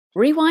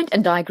Rewind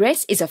and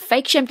Digress is a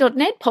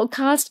FakeShem.net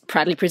podcast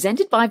proudly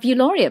presented by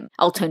Viewlorium.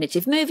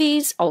 Alternative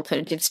movies,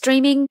 alternative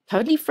streaming,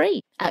 totally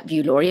free at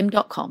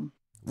viewlorium.com.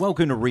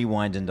 Welcome to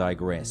Rewind and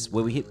Digress,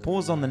 where we hit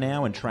pause on the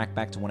now and track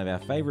back to one of our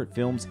favourite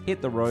films,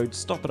 hit the road,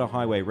 stop at a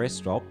highway rest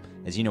stop,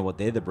 as you know what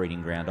they're the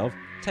breeding ground of,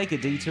 take a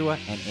detour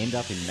and end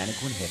up in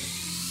Mannequin Heaven.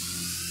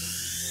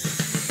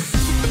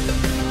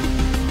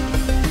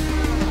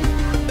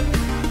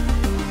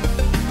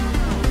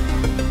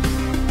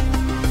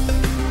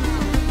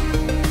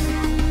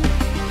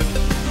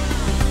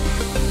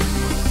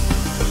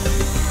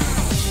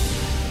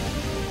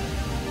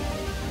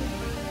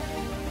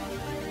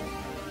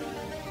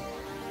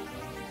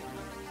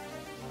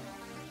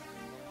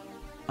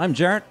 I'm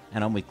Jarrett,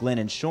 and I'm with Glenn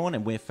and Sean,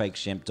 and we're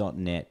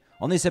FakeShem.net.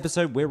 On this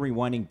episode, we're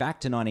rewinding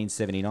back to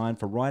 1979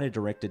 for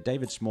writer-director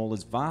David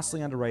Schmoller's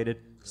vastly underrated,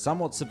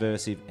 somewhat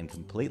subversive, and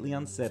completely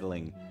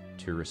unsettling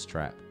Tourist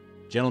Trap.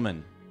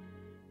 Gentlemen,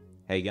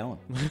 how you going?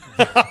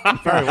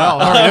 Very well.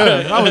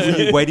 I was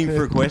you waiting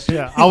for a question?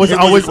 Yeah, I was.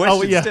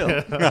 Yeah.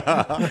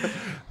 Still.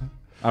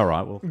 All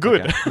right, well,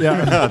 Good. Okay.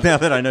 Yeah. Now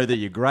that I know that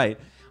you're great,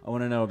 I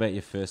want to know about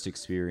your first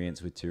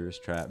experience with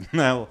Tourist Trap.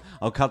 Now,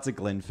 I'll cut to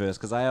Glenn first,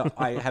 because I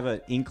have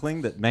an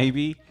inkling that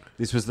maybe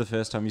this was the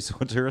first time you saw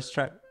Tourist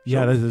Trap.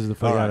 Yeah, this is the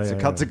first. All right, so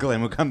cut to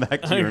Glenn. We'll come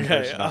back to your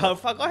impression.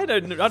 I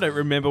don't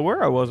remember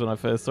where I was when I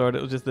first saw it.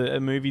 It was just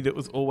a movie that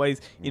was always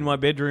in my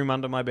bedroom,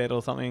 under my bed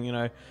or something, you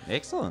know.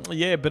 Excellent.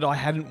 Yeah, but I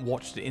hadn't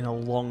watched it in a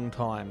long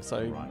time,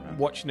 so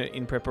watching it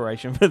in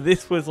preparation for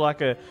this was like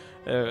a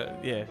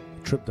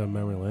trip down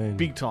memory lane.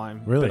 Big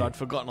time. Really? But I'd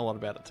forgotten a lot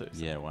about it too.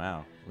 So. Yeah,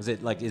 wow. Was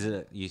it like,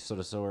 you sort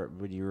of saw it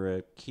when you were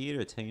a kid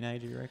or a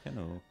teenager, you reckon?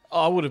 Or?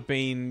 I would have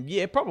been,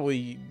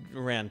 probably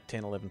around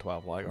 10, 11,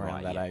 12, like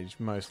around that age,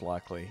 most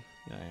likely.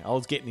 You know, I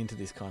was getting into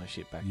this kind of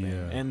shit back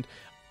then.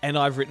 And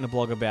I've written a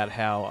blog about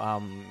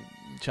how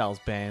Charles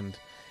Band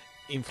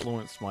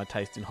influenced my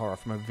taste in horror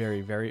from a very,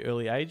 very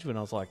early age when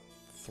I was like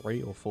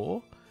 3 or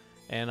 4.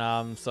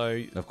 And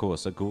so... Of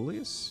course, a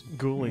Ghoulies?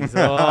 Ghoulies.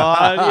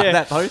 Oh, yeah.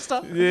 That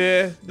poster?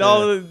 Yeah.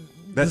 No,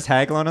 that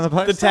tagline on the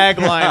poster? The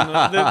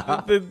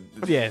tagline.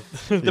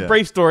 The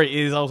brief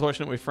story is I was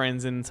watching it with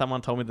friends and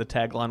someone told me the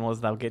tagline was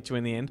they'll get you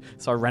in the end.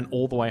 So I ran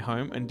all the way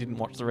home and didn't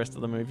watch the rest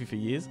of the movie for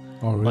years.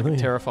 Oh, really? Like, it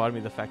terrified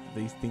me, the fact that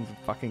these things would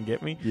fucking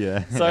get me.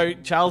 Yeah. So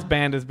Charles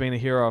Band has been a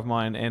hero of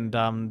mine, and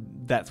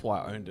that's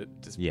why I owned it.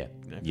 Just,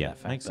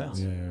 makes sense.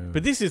 Yeah.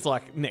 But this is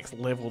like next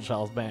level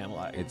Charles Band.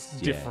 Like, it's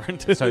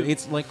different. So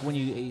it's like when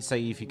you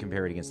say, if you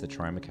compare it against the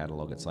Troma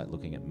catalogue, it's like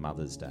looking at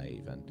Mother's Day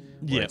even.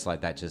 It's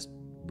like that just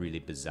really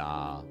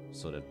bizarre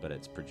sort of, but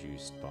it's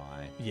produced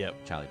by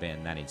Charlie Band.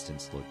 In that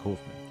instance, Lloyd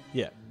Kaufman.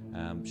 Yeah.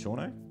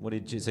 Shauno, what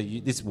did you? So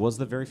this was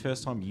the very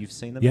first time you've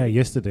seen them? Yeah,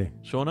 yesterday.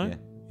 Shauno?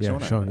 Yeah,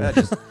 Shauno. Shauno.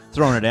 Just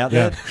throwing it out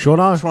there.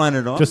 Shauno. Trying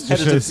it on. Just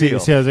to see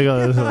how's it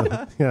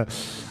going.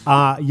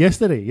 Yeah.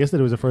 Yesterday was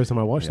the first time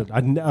I watched it.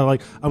 I'm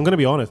going to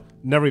be honest,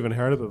 never even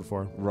heard of it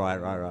before.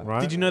 Right.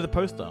 Did you know the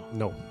poster?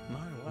 No. No.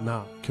 Wow.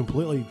 Nah.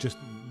 Completely just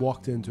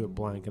walked into it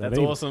blank. And That's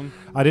awesome.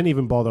 I didn't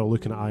even bother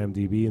looking at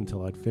IMDb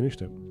until I'd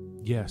finished it.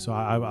 Yeah, so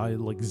I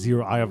like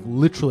zero. I have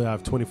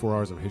 24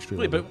 hours of history.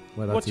 Really, but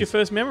what's your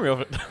first memory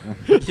of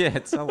it? Yeah,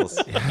 tell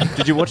us.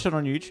 Did you watch it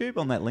on YouTube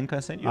on that link I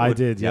sent you? I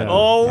did, yeah.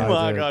 Oh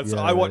my God. So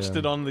I watched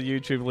it on the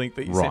YouTube link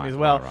that you sent me as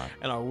well. Right.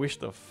 And I wish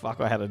the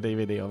fuck I had a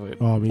DVD of it.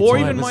 Oh, me or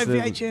too. even my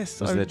VHS.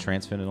 Was the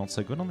transfer not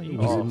so good on the YouTube?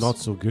 Was it not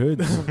so good?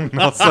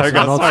 Not so good.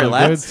 Sorry,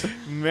 lads.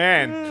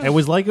 Man. It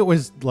was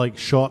like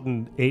shot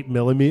in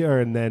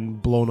 8mm and then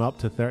blown up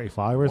to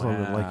 35 or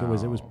something. Like it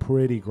was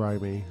pretty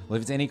grimy. Well,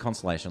 if it's any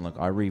consolation, look,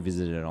 I revisited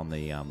it on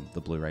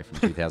the Blu-ray from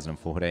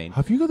 2014.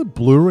 Have you got the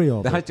Blu-ray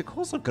of it? Of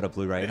course I've got a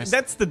Blu-ray.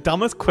 That's the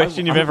dumbest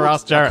question you've ever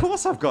asked, Jarrett. Of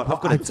course I've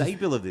got a day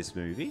bill of this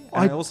movie.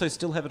 And I also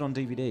still have it on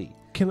DVD.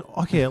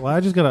 I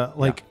just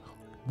gotta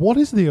what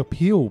is the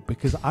appeal?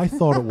 Because I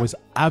thought it was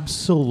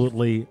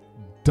absolutely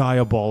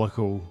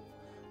diabolical.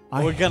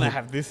 We're gonna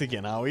have this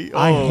again, are we?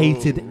 I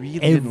hated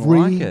really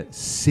every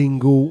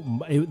single.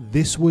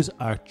 This was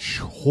a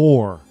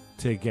chore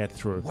to get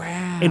through.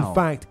 Wow. In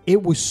fact,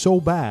 it was so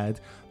bad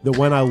that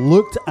when I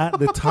looked at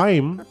the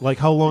time, like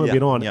how long it had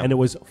been on, and it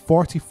was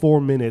 44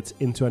 minutes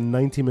into a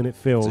 90-minute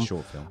film, it's a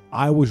short film.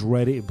 I was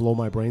ready to blow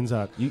my brains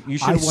out. You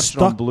should have watched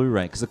it on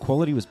Blu-ray because the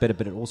quality was better,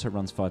 but it also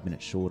runs 5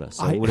 minutes shorter,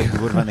 so it would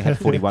have only had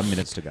 41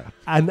 minutes to go.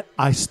 And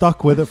I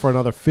stuck with it for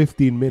another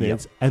 15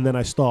 minutes, and then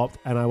I stopped,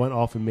 and I went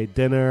off and made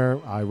dinner.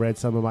 I read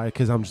some of my,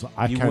 because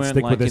I can't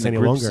stick with this any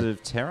longer. You weren't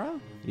of terror?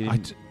 You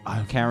didn't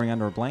cowering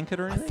under a blanket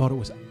or anything? I thought it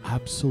was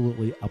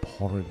absolutely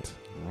abhorrent.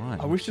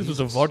 Right. I wish this was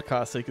a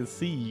vodka so you could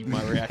see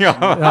my reaction.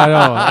 I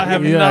know. I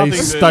have nothing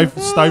he's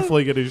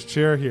stifling in his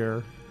chair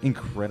here.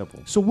 Incredible.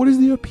 So what is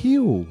the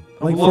appeal?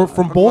 Like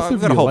from both of you?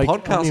 I've got a whole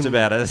podcast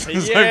about it. So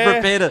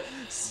prepare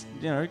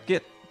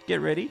to, get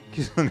ready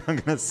because I'm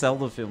going to sell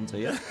the film to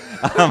you.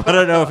 I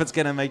don't know if it's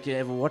going to make you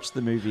ever watch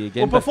the movie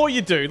again. Well, before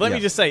you do, let me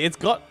just say, it's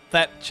got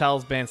that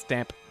Charles Band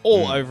stamp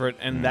all over it,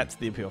 and that's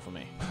the appeal for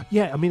me.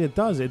 Yeah, I mean, it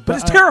does.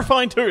 But it's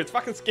terrifying too. It's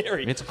fucking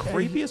scary. It's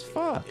creepy as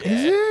fuck.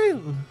 Is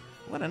it?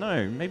 I don't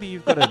know. Maybe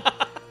you've got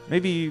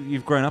Maybe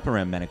you've grown up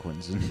around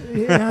mannequins.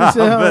 Yeah,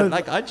 but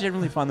like, I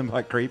generally find them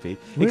quite creepy,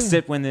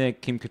 except when they're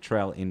Kim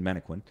Cattrall in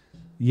Mannequin.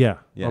 Yeah.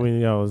 Yeah. I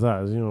mean, it was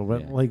that,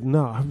 but like,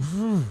 no.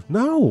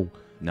 No?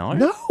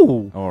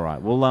 No. All right.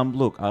 Well,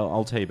 look,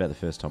 I'll tell you about the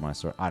first time I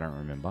saw it. I don't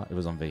remember. It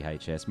was on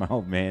VHS. My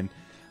old man,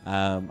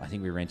 I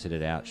think we rented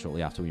it out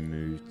shortly after we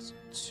moved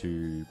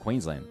to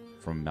Queensland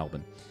from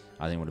Melbourne.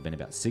 I think it would have been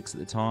about 6 at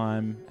the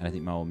time. And I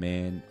think my old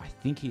man, I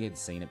think he had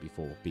seen it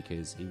before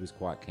because he was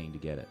quite keen to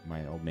get it.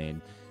 My old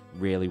man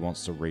rarely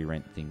wants to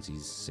re-rent things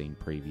he's seen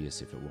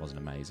previous if it wasn't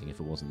amazing, if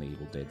it wasn't The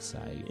Evil Dead,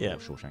 say, or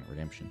Shawshank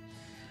Redemption.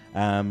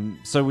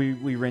 So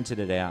we rented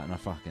it out, and I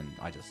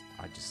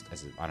just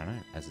as a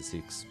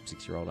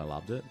six-year-old, I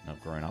loved it. And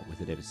I've grown up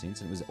with it ever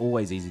since, and it was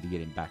always easy to get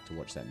him back to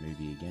watch that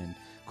movie again.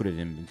 Could have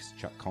been because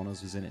Chuck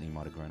Connors was in it, and he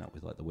might have grown up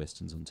with like the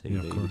westerns on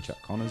TV with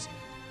Chuck Connors.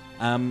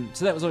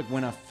 So that was like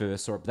when I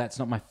first saw it. But that's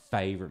not my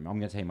favorite. I'm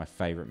going to tell you my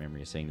favorite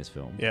memory of seeing this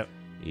film. Yep.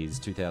 Is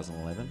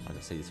 2011. I got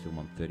to see this film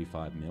on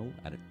 35mm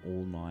at an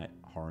all-night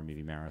horror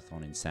movie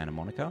marathon in Santa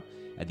Monica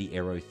at the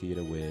Aero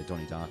Theatre where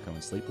Donnie Darko and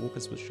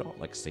Sleepwalkers was shot.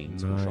 Like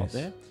scenes were shot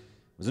there. It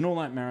was an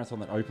all-night marathon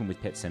that opened with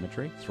Pet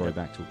Sematary.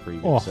 Throwback to a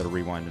previous sort of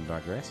Rewind and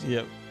Digress.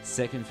 Yep.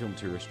 Second film,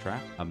 Tourist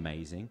Trap,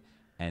 amazing.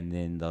 And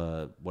then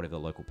whatever the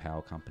local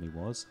power company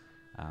was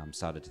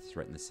started to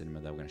threaten the cinema.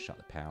 They were going to shut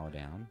the power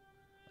down,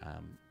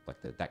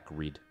 like that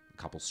grid, a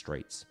couple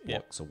streets,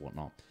 blocks or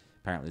whatnot.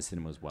 Apparently the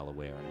cinema was well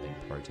aware and had been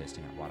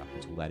protesting it right up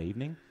until that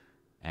evening.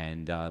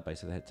 And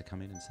basically they had to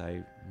come in and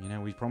say,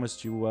 we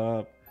promised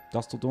you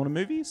Dusk Till Dawn of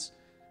movies.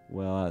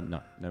 Well,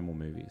 no more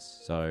movies.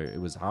 So it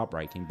was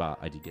heartbreaking, but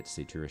I did get to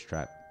see Tourist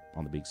Trap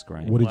on the big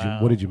screen.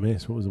 What did you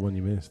miss? What was the one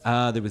you missed?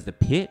 There was The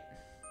Pit.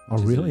 Oh,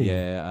 really?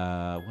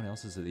 What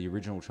else is it? The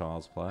original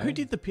Child's Play. Who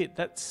did The Pit?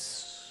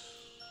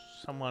 That's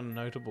someone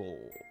notable.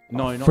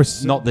 No,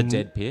 not the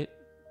Dead Pit.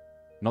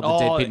 Not the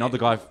Dead Pit, not the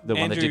guy,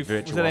 one that did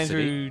Virtuosity. Was that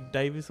Andrew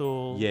Davis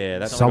or? Yeah,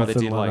 that's the guy that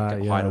did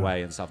like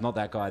Hideaway and stuff. Not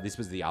that guy. This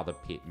was the other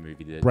Pit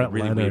movie, the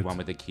really Leonard. weird one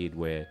with the kid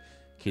where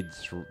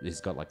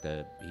he's got like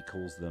he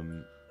calls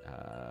them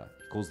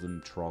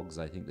trogs.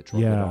 I think the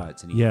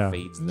troglodytes, and he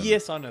feeds them.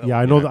 Yes, I know. That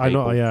yeah, one. I know. I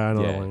know. Yeah, I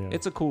know. Yeah, That one,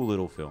 it's a cool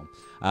little film.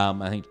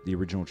 I think the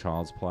original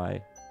Child's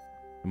Play.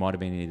 It might have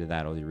been either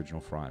that or the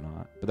original Fright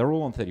Night, but they're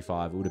all on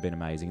 35. It would have been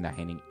amazing. They're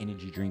handing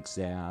energy drinks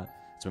out.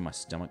 That's when my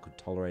stomach could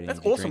tolerate That's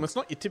energy awesome. drinks. It's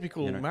not your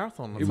typical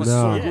marathon. It was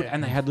so good.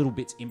 And they had little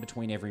bits in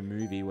between every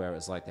movie where it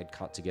was like they'd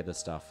cut together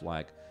stuff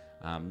like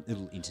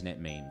little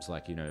internet memes.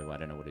 Like, I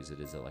don't know what is it.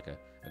 Is it like a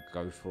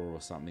gopher or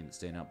something that's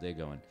standing up there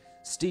going,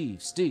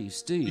 Steve,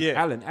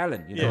 Alan,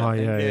 And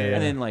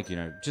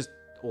then just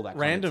all that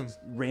random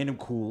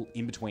cool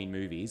in between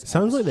movies.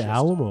 Sounds like the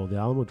Alamo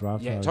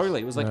Draft Yeah, House.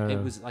 totally. It was like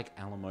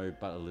Alamo,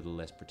 but a little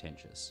less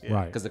pretentious.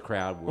 Right. Because the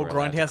crowd were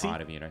Grindhousey.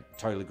 kind of,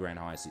 totally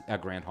Grindhousey.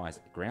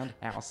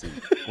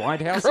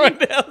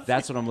 Grindhousey.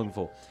 That's what I'm looking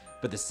for.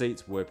 But the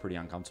seats were pretty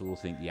uncomfortable. I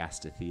think the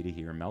Astor Theatre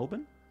here in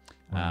Melbourne.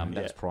 That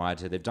was prior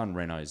to. They've done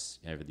renos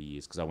over the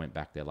years because I went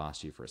back there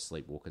last year for a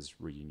Sleepwalkers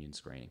reunion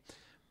screening.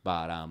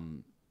 But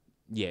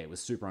it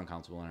was super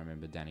uncomfortable. And I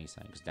remember Danny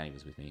saying, because Danny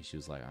was with me, she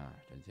was like, I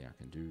don't think I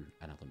can do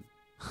another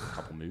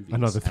couple movies.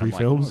 Another 3 films?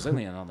 films? There's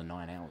only another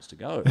 9 hours to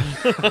go.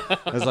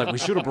 I was like, we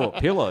should have brought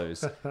pillows.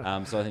 So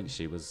I think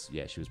she was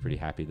pretty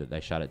happy that they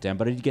shut it down.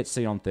 But I did get to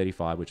see it on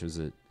 35, which was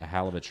a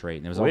hell of a treat.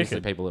 And there was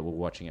obviously people that were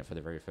watching it for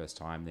the very first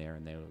time there.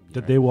 And they were,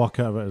 Did they walk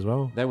out of it as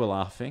well? They were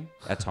laughing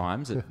at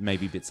times at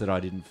maybe bits that I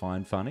didn't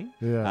find funny.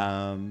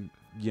 Yeah.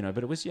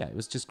 But it was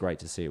just great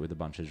to see it with a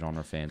bunch of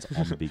genre fans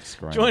on the big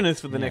screen. Join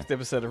us for the next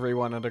episode of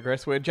Rewind and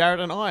Digress, where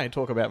Jared and I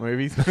talk about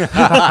movies. We'll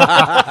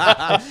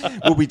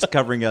be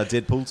covering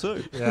Deadpool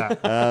 2.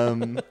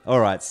 Yeah.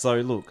 All right, so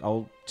look,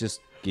 I'll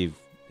just give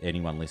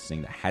anyone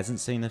listening that hasn't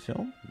seen the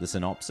film the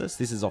synopsis.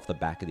 This is off the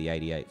back of the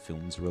 88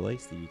 Films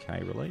release, the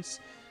UK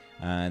release.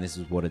 And this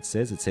is what it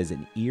says. It says,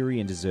 an eerie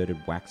and deserted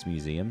wax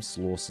museum,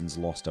 Slawson's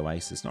lost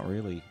oasis. Not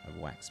really a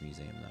wax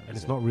museum, though. And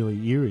it's not really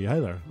eerie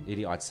either.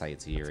 I'd say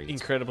it's eerie. It's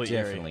incredibly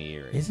definitely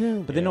eerie. Is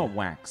it? But they're not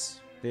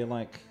wax. They're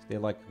like,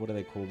 what do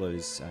they call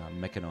those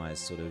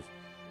mechanized sort of...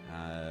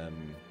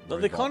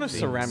 They're kind of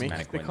ceramic.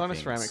 Mannequin They're kind of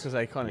things. ceramic because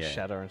they kind of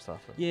shatter and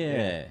stuff.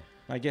 Yeah.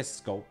 I guess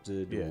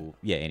sculpted.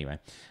 Anyway.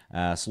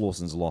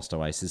 Slawson's Lost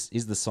Oasis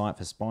is the site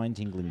for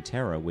spine-tingling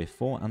terror where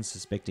 4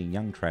 unsuspecting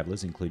young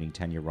travellers, including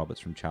Tanya Roberts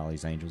from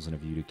Charlie's Angels and A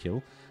View to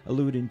Kill, are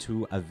lured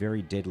into a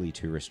very deadly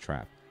tourist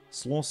trap.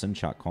 Slawson,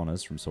 Chuck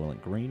Connors from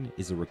Soylent Green,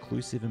 is a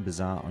reclusive and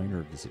bizarre owner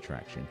of this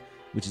attraction,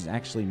 which is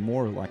actually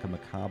more like a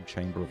macabre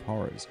chamber of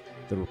horrors.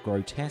 The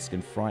grotesque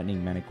and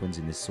frightening mannequins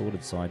in this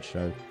sordid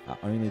sideshow are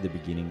only the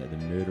beginning of the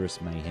murderous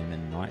mayhem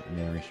and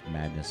nightmarish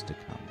madness to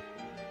come.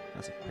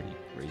 That's a pretty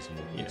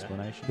reasonable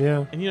explanation.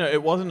 Yeah. And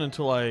it wasn't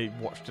until I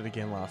watched it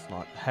again last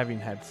night,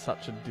 having had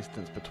such a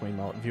distance between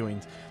my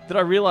viewings, that I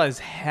realised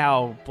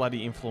how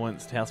bloody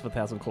influenced House of a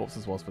Thousand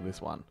Corpses was for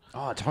this one.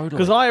 Oh, totally.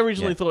 Because I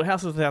originally thought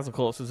House of a Thousand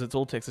Corpses, it's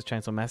all Texas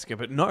Chainsaw Massacre,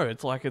 but no,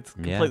 it's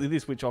completely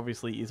this, which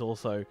obviously is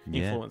also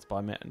influenced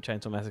by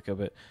Chainsaw Massacre.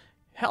 But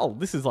hell,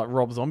 this is like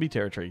Rob Zombie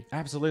territory.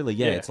 Absolutely,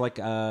 yeah. It's like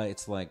a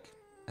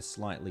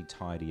slightly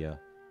tidier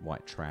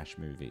white trash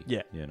movie.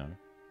 Yeah. You know?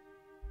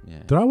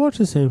 Yeah. Did I watch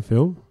the same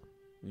film?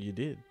 You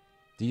did.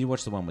 Did you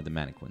watch the one with the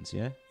mannequins,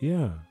 yeah?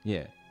 Yeah.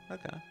 Yeah.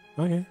 Okay.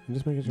 Okay, I'm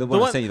just making sure. The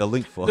one I sent you the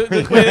link for.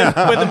 Where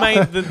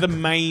the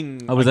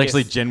main. I was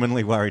actually guess,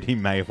 genuinely worried he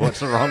may have watched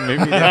the wrong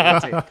movie.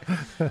 No,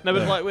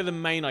 but like where the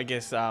main, I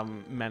guess,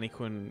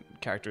 mannequin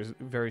character is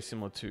very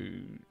similar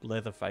to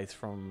Leatherface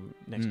from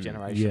Next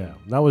Generation. Yeah,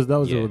 that was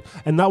Yeah.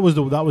 that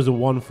was the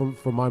one from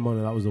my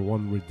money. That was the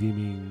one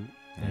redeeming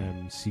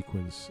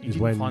sequence. You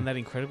didn't find that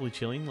incredibly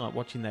chilling, like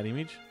watching that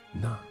image?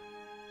 No.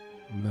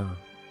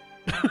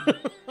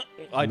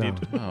 I No.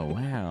 did. Oh,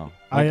 wow.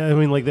 I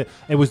mean, like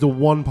it was the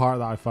one part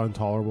that I found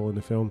tolerable in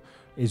the film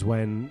is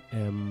when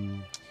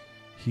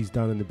he's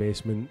down in the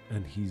basement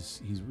and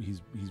he's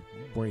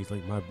where he's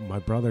like my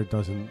brother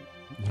doesn't.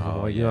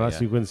 That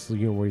sequence,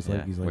 where he's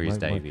like where he's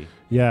Davey.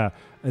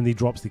 And he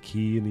drops the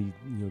key, and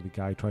the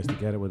guy tries to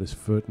get it with his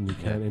foot, and he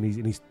can't, and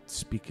he's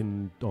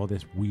speaking all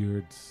this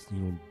weird,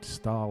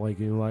 style,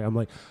 I'm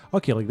like,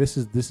 okay, like this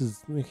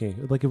is okay,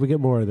 like if we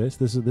get more of this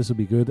will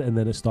be good, and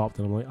then it stopped,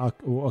 and I'm like,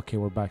 okay,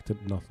 we're back to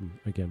nothing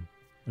again.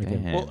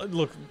 Damn. Well,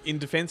 look, in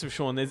defense of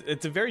Sean,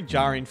 it's a very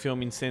jarring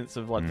film in sense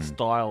of like the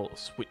style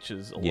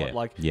switches a lot,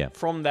 like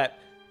from that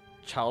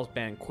Charles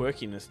Band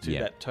quirkiness to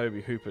that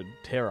Toby Hooper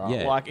terror.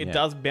 It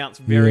does bounce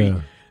very.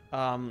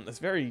 It's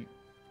very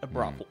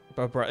abrupt.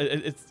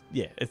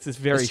 It's just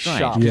very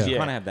sharp. You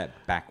kind of have that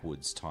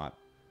backwards type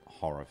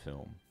horror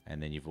film,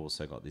 and then you've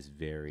also got this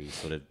very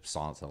sort of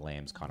Silence of the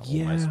Lambs kind of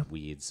almost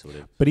weird sort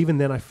of. But even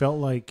then, I felt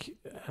like,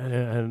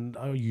 and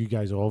you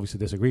guys will obviously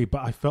disagree,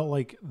 but I felt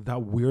like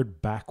that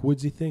weird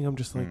backwoodsy thing. I'm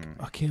just like,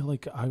 okay,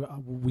 like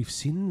we've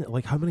seen,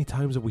 like how many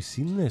times have we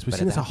seen this? We've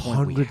seen this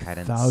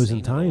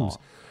 100,000 times.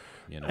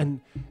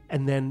 And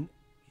then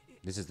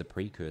this is the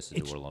precursor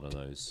to a lot of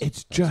those.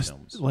 It's just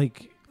films.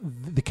 Like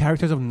the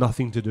characters have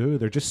nothing to do.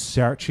 They're just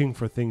searching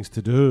for things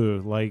to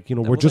do. Like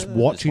we're just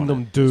watching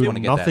them do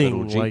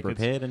nothing. Like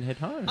prepared and head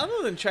home.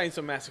 Other than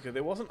Chainsaw Massacre,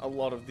 there wasn't a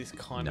lot of this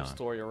kind of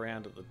story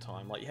around at the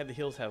time. Like you had The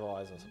Hills Have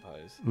Eyes, I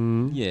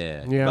suppose.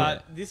 Yeah.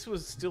 But this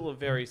was still a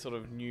very sort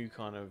of new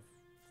kind of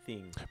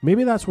thing.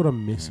 Maybe that's what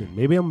I'm missing.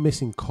 Maybe I'm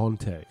missing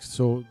context.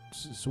 So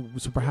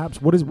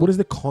perhaps what is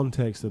the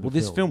context of the film?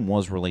 Well, this film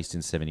was released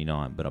in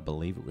 79, but I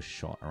believe it was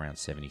shot around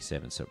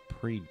 77, so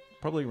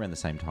probably around the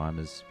same time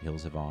as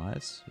Hills Have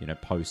Eyes,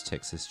 post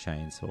Texas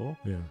Chainsaw.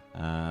 Yeah.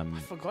 I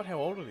forgot how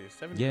old it is.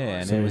 79.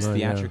 Yeah, and it was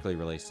theatrically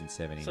released in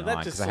 79. So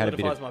that just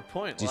solidifies my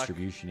point.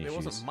 Distribution issues.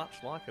 There wasn't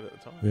much like it at the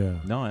time. Yeah.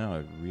 No,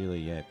 it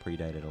really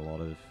predated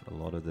a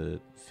lot of the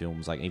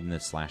films, like even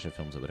the slasher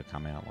films that would have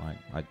come out.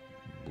 Like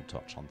we'll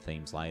touch on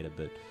themes later,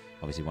 but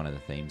obviously one of the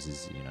themes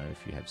is,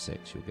 if you have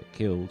sex, you'll get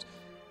killed,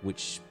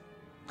 which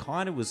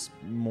kind of was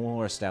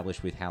more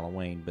established with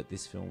Halloween, but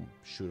this film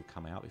should have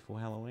come out before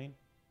Halloween.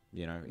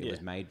 It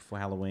was made for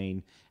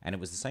Halloween, and it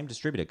was the same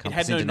distributor. It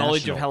had no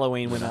knowledge of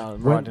Halloween when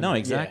No,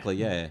 exactly,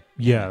 yeah.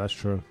 Yeah, that's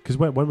true. Because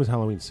when was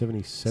Halloween?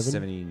 77?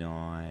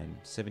 79?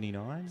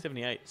 79?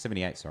 78.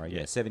 78, sorry,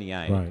 yeah,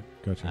 78. Right,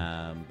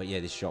 gotcha. But yeah,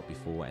 this shot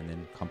before, and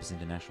then Compass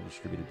International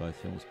distributed both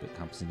films, but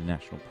Compass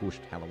International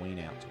pushed Halloween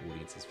out to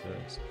audiences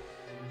first.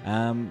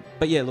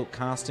 But yeah, look,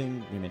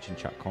 casting, we mentioned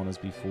Chuck Connors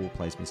before,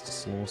 plays Mr.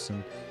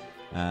 Slauson.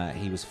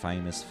 He was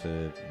famous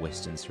for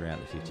westerns throughout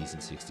the 50s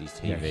and 60s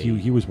TV. Yeah,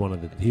 he was one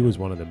of the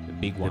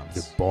big ones,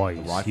 the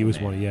boys. He was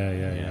one.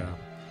 Yeah.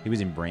 He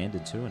was in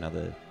Branded too,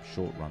 another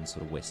short run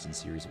sort of western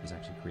series that was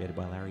actually created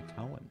by Larry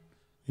Cohen.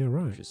 Yeah,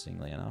 right.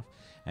 Interestingly enough,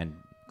 and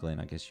Glenn,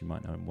 I guess you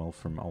might know him well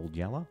from Old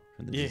Yeller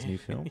from the Disney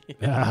film.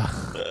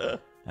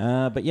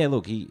 But yeah,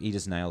 look, he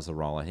just nails the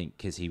role, I think,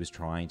 because he was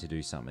trying to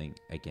do something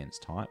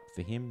against type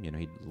for him.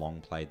 He'd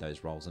long played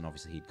those roles, and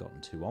obviously he'd gotten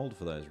too old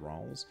for those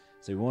roles.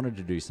 So he wanted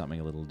to do something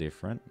a little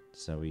different.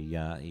 So he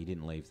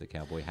didn't leave the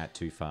cowboy hat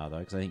too far, though,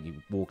 because I think he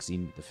walks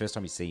in, the first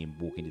time you see him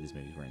walk into this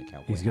movie, he's wearing a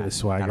cowboy hat. He's got the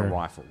swagger. And a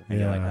rifle. And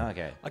you're like,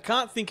 okay. I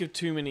can't think of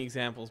too many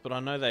examples, but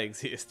I know they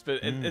exist.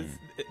 But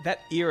that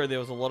era, there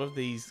was a lot of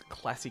these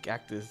classic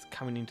actors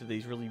coming into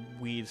these really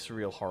weird,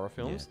 surreal horror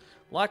films. Yeah.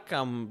 Like,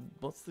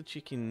 what's the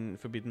chick in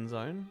Forbidden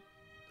Zone?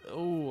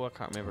 Oh, I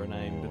can't remember her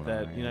name, but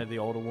that, the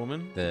older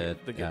woman that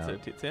gets her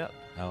tits out.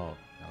 Oh,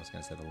 I was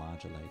going to say the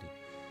larger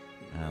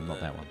lady. Not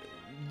that one.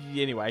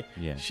 Anyway,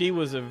 she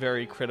was a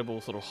very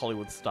credible sort of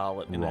Hollywood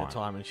starlet in her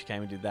time, and she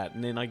came and did that.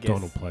 And then I guess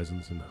Donald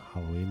Pleasance in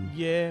Halloween.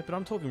 Yeah, but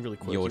I'm talking really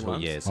quirky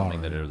ones.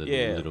 Something that are a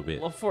little bit.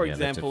 Well, for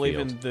example,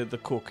 even the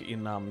cook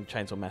in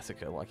Chainsaw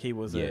Massacre, like he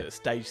was a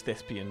stage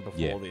thespian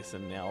before this,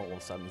 and now all of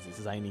a sudden he's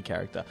this zany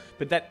character.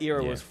 But that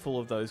era was full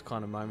of those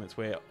kind of moments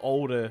where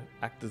older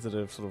actors that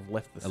have sort of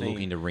left the scene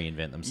looking to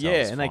reinvent themselves.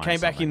 Yeah, and they came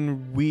back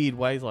in weird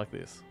ways like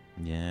this.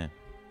 Yeah.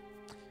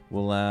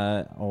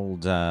 Well,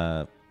 old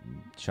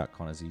Chuck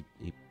Connors,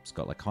 he's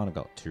got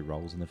got two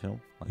roles in the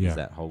film. There's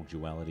that whole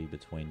duality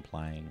between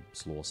playing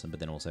Slauson, but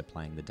then also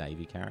playing the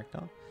Davey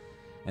character.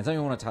 And something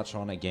I want to touch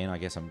on again, I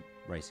guess I'm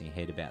racing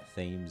ahead about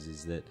themes,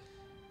 is that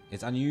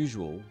it's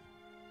unusual,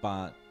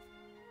 but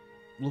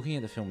looking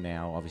at the film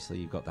now, obviously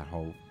you've got that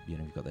whole,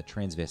 you've got that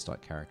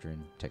transvestite character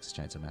in Texas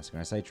Chainsaw Massacre.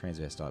 And I say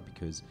transvestite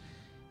because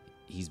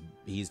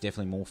he's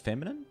definitely more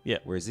feminine. Yeah.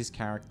 Whereas this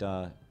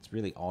character, it's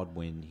really odd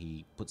when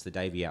he puts the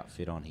Davy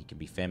outfit on. He can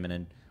be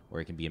feminine, or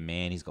he can be a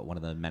man. He's got one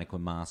of the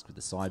mannequin masks with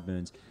the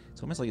sideburns.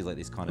 It's almost like he's like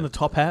this kind And of the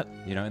top hat.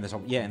 you know, in the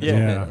top, yeah, in the Yeah.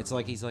 top Yeah. hat. It's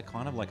like he's like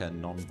kind of like a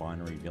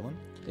non-binary villain.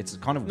 It's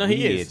kind of No, weird.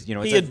 he is. You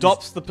know, He it's like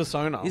adopts the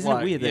persona. Isn't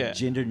like, it weird that yeah.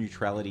 gender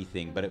neutrality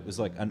thing? But it was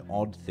like an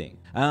odd thing.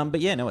 But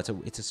yeah, no, it's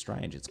a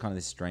strange. It's kind of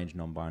this strange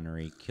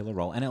non-binary killer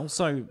role, and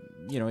also,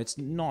 you know, it's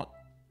not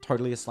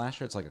totally a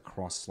slasher. It's like a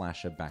cross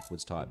slasher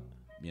backwards type,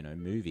 you know,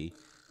 movie.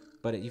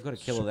 But you've got a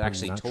killer that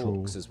actually Supernatural.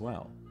 talks as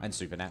well, and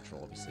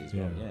supernatural, obviously as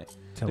well. Yeah. Yeah, but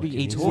he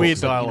Telekinesis. talks.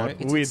 Weird but, you know, dialogue,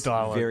 it's- weird it's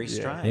dialogue, Very yeah.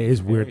 strange. It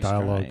is weird very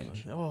dialogue.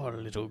 strange. Oh,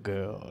 little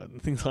girl,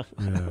 and things like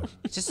that. Yeah.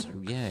 It's just,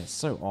 yeah, it's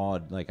so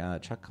odd. Like,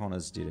 Chuck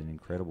Connors did an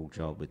incredible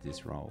job with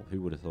this role.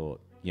 Who would have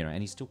thought? You know,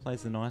 and he still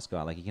plays the nice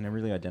guy. Like, you can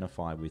really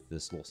identify with the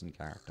Slauson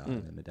character,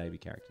 and the Davy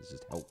character is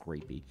just hell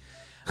creepy.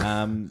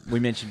 We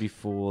mentioned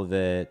before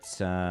that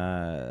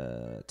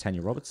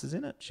Tanya Roberts is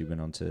in it. She went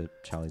on to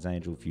Charlie's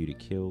Angel, View to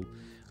Kill.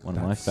 One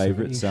of my That 70s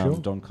favourites, show?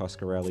 Don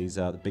Coscarelli's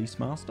The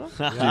Beastmaster.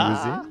 She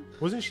was in.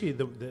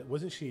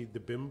 Wasn't she the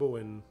bimbo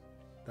in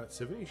that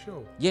 70s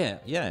show? Yeah,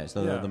 yeah.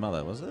 So Yeah. the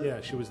mother, was it? Yeah,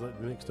 she was like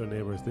the next door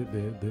neighbors,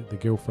 the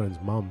girlfriend's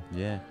mum.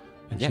 Yeah.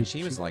 And Yeah, she-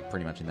 she was she- like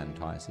pretty much in that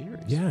entire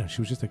series. Yeah,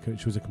 she was just a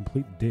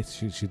complete dit.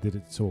 She did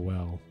it so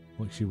well.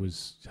 Like she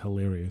was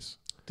hilarious.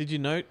 Did you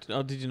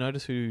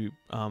notice who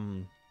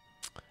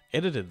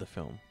edited the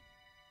film?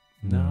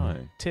 No.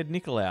 Ted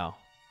Nicolau,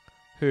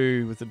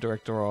 who was the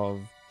director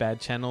of Bad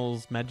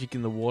Channels, Magic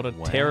in the Water,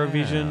 Wow.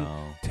 TerraVision,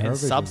 and TerraVision.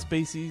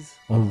 Subspecies.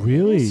 Oh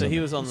really? So he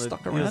was on the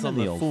Stuck he around was on in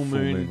the the old Full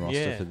Moon, roster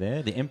yeah. for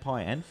there. The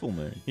Empire and Full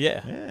Moon.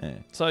 Yeah. Yeah.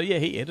 So yeah,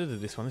 he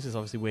edited this one. This is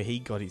obviously where he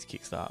got his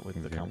kickstart with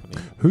the Okay. company.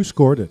 Who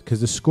scored it?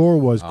 Because the score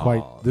was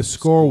quite. Oh, The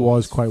score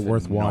was score's quite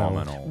worthwhile.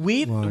 phenomenal.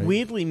 Right.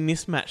 Weirdly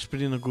mismatched,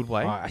 but in a good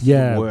way. I think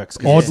Yeah, it works.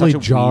 'Cause oddly it's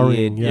such a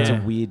jarring, Weird, It's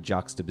yeah. a weird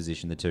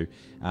juxtaposition, the two.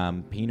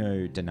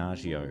 Pino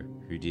Donaggio,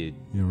 who did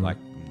You're right.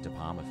 like De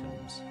Palma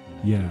films.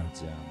 You know, Yeah.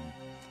 Did,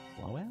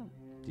 Blowout?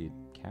 Did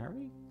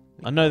Carrie?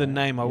 I know the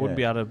name. I wouldn't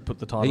be Yeah. able to put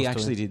the title. He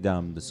actually did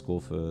the score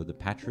for the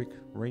Patrick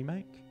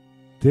remake.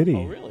 Did he?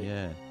 Oh really?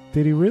 Yeah.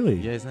 Did he really?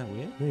 Yeah, isn't that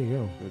weird? There you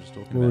go. We were just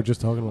talking We about were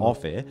just talking about.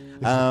 off air.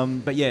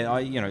 But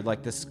yeah,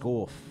 like the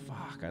score.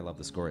 Fuck, I love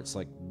the score. It's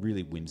like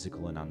really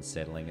whimsical and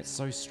unsettling. It's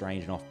so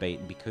strange and offbeat,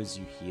 and because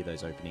you hear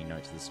those opening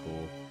notes of the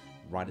score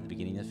right at the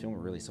beginning of the film, it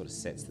really sort of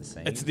sets the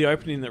scene. It's the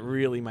opening that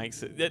really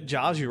makes it. That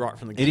jars you right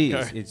from the It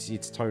get-go. is.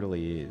 It's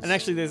totally is. And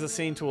actually, there's a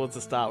scene towards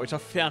the start which I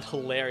found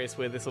hilarious,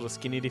 where they're sort of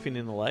skinny dipping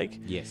in the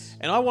lake. yes.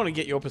 And I want to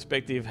get your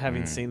perspective,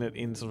 having seen it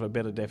in sort of a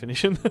better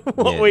definition than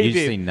what Yeah, we you've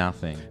did. seen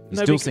nothing. You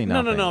No, still bec- see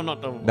no, nothing. no,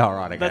 not the. No,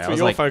 right, okay. That's I what was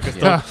you're like, focused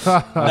yeah.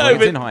 on. No, it's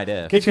but- in high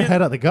def. Get your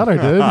head out the gutter,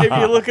 dude. If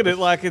you look at it,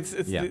 like it's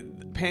Yeah.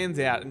 it pans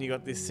out, and you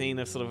got this scene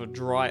of sort of a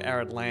dry,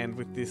 arid land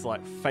with this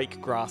like fake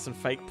grass and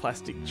fake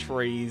plastic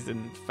trees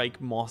and fake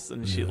moss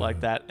and shit like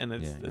that, and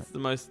it's Yeah. it's the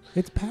most.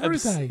 It's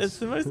paradise. It's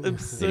the most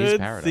absurd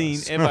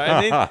paradise. scene ever,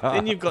 and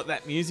then you've got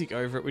that music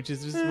over it, which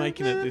is just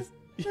making it this.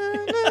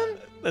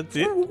 That's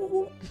it.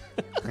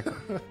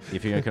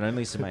 If you can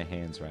only see my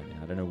hands right now,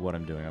 I don't know what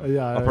I'm doing. I'm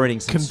Yeah, operating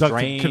some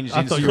strange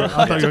I thought you were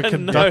instrument.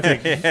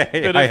 conducting.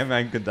 But I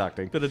am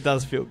conducting. But it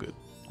does feel good.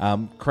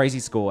 Crazy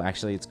score.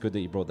 Actually, it's good that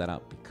you brought that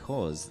up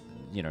because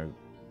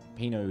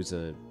Pino's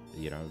a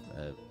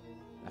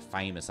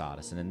famous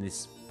artist, and in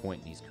this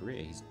point in his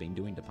career, he's been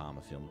doing De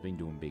Palma films, been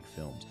doing big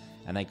films,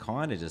 and they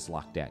kind of just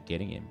lucked out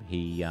getting him.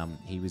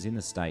 He was in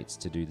the States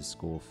to do the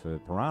score for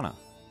Piranha.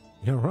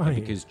 You're right.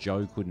 Because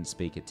Joe couldn't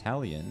speak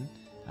Italian,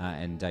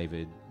 and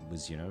David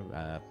was,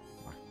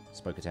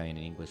 spoke Italian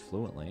and English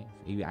fluently.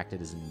 He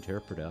acted as an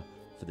interpreter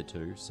for the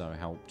two, so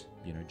helped,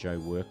 Joe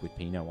work with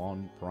Pino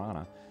on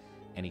Piranha,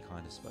 and he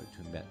kind of spoke to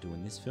him about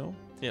doing this film.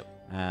 Yep.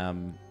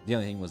 The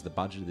only thing was the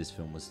budget of this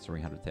film was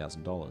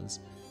 $300,000,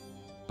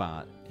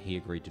 but he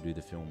agreed to do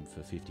the film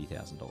for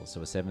 $50,000.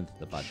 So a seventh of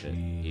the budget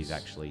is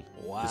actually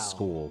Wow. the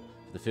score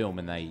for the film,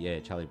 and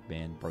Charlie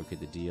Band brokered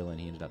the deal, and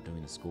he ended up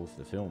doing the score for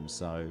the film.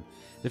 So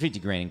the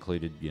 $50,000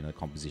 included,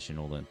 composition,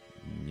 all the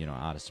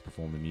artists to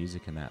perform the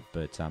music and that.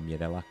 But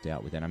they lucked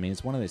out with it. I mean,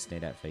 it's one of those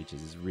standout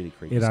features. It's a really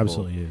creepy. It score.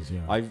 absolutely is.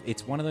 Yeah.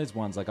 It's one of those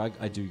ones, like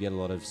I do get a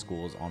lot of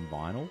scores on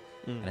vinyl,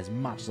 and as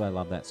much as I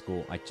love that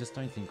score, I just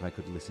don't think I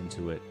could listen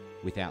to it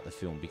without the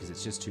film because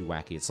it's just too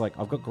wacky. It's like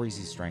I've got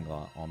Greasy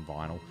Strangler on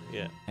vinyl,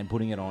 Yeah. and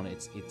putting it on,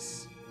 it's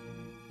it's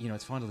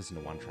fine to listen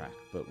to one track,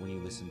 but when you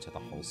listen to the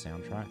whole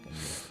soundtrack, and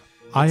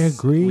I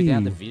agree.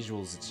 Without the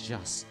visuals, it's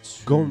just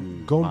too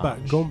Going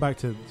much. back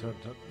to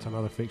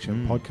another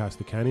fiction podcast,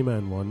 the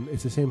Candyman one.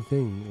 It's the same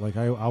thing. Like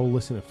I will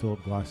listen to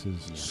Philip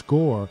Glass's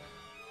score,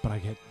 but I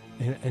get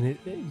and it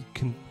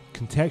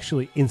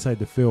contextually inside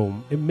the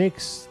film, it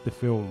makes the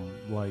film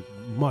like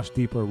much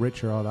deeper,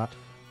 richer, all that.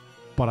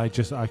 But I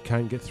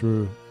can't get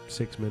through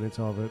 6 minutes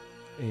of it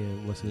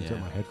and listening to it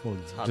in my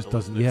headphones. hard Just to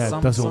doesn't. listen to. Yeah, Some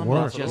it doesn't are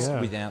work. just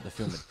Yeah. without the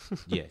film.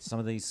 Some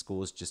of these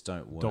scores just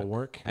don't work. Don't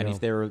work, And yeah. if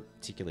they're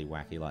particularly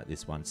wacky like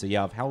this one, so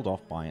I've held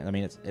off buying it. I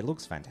mean, it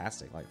looks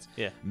fantastic. Like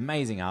it's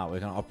amazing artwork,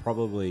 and I'll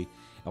probably,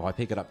 if I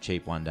pick it up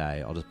cheap one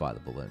day, I'll just buy the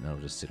bullet and it'll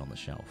just sit on the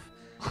shelf.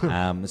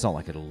 It's not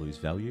like it'll lose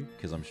value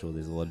because I'm sure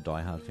there's a lot of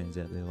diehard fans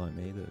out there like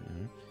me that,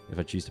 if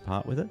I choose to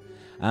part with it.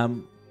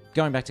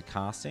 Going back to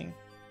casting,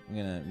 I'm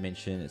going to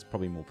mention it's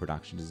probably more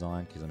production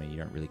design because, you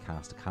don't really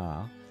cast a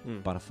car,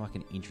 but a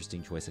fucking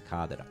interesting choice of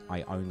car that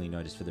I only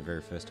noticed for the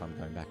very first time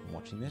going back and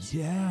watching this.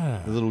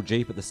 Yeah. The little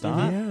Jeep at the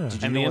start. Yeah.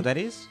 Did you know what that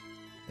is?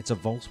 It's a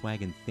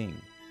Volkswagen Thing.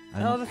 The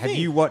have Thing.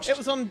 you watched? It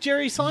was on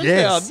Jerry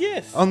Seinfeld.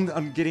 Yes.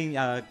 I'm getting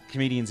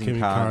comedians in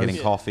car cars.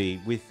 getting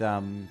coffee with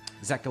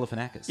Zach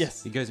Galifianakis.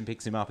 Yes. He goes and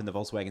picks him up in the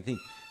Volkswagen Thing.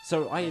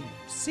 So I had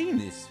seen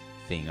this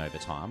thing over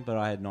time, but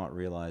I had not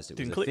realised it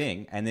was a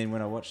thing. And then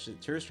when I watched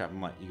Tourist Trap,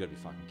 I'm like, you got to be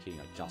fucking kidding.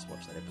 I just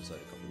watched that episode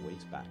a couple of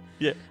weeks back.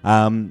 Yeah.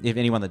 If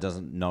anyone that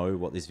doesn't know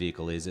what this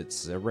vehicle is,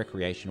 it's a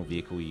recreational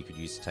vehicle you could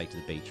use to take to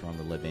the beach or on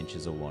the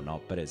adventures or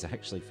whatnot, but it's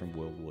actually from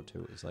World War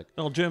II. It's like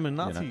German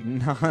Nazi.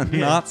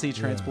 Nazi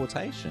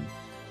transportation.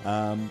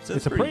 So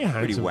it's a pretty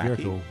handsome wacky.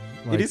 vehicle.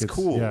 It is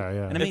cool. Yeah,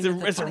 yeah. And I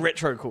mean, It's a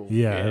retro cool.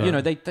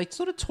 Yeah. They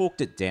sort of talked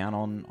it down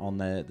on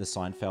the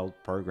Seinfeld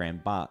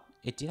program, but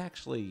it did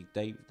actually,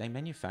 they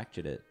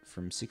manufactured it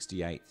from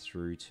 68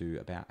 through to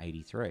about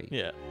 83.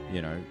 Yeah.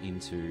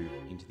 Into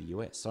the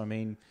US. So I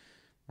mean,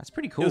 that's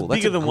pretty cool. It was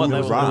bigger than what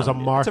they were. There was a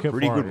market. It's a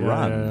pretty for good it.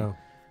 run.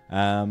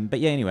 Yeah. But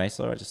yeah, anyway,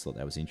 so I just thought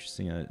that was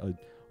interesting.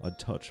 I'd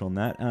touch on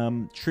that.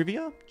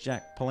 Trivia: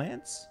 Jack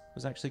Palance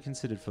was actually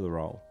considered for the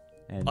role.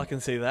 And I can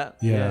see that.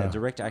 Yeah. the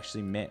director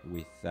actually met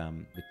with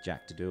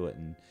Jack to do it,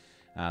 and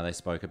they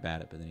spoke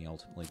about it, but then he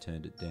ultimately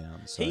turned it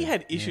down. So, He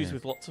had issues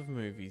with lots of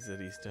movies that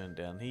he's turned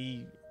down.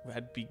 He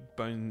had big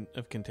bone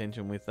of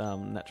contention with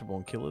Natural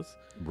Born Killers.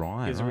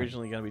 Right. He was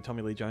originally going to be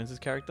Tommy Lee Jones's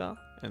character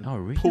and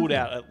really? pulled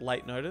out at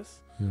late notice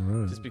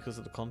Right. just because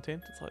of the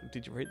content. It's like,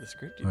 did you read the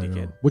script, you I know.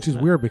 dickhead? Which is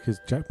weird because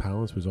Jack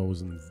Palance was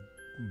always in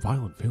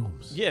violent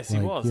films. Yes, he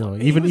was.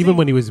 Even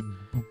when he was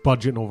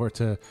budgeting over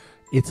to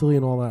Italy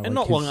and all that. And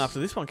not long after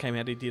this one came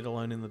out, he did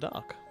Alone in the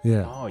Dark.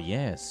 Yeah. Oh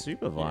yeah,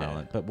 super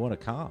violent. But what a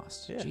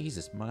cast! Yeah.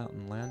 Jesus,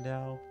 Martin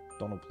Landau,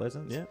 Donald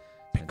Pleasance. Yeah.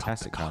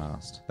 Fantastic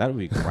cast. That would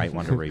be a great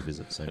one to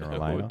revisit sooner or It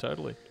later. would,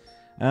 totally.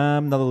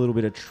 Another little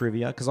bit of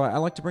trivia, because I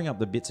like to bring up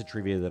the bits of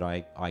trivia that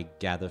I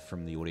gather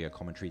from the audio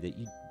commentary that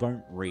you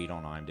don't read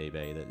on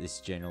IMDb, that this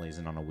generally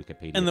isn't on a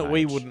Wikipedia And that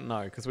we page. wouldn't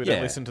know because we Yeah.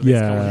 don't listen to this Yeah.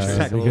 commentary.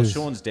 Exactly. Well, Because-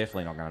 Sean's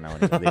definitely not going to know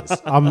any of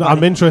this.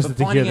 I'm interested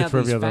to hear Finding the out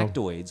trivia these though.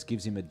 factoids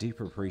gives him a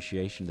deeper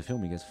appreciation of the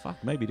film. He goes,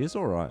 "Fuck, maybe it is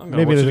all right." I'm gonna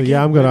Maybe watch it there's- again.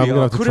 yeah, I'm gonna Maybe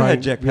I have to could try. have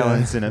had Jack yeah.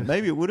 Palance in it.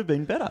 Maybe it would have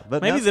been better.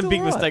 But Maybe that's the still big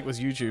all right. mistake was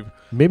YouTube.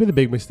 Maybe the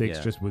big mistake's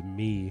Yeah. just with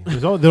me.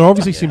 There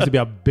obviously seems to be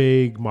a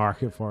big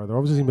market for it. There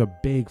obviously seems to be a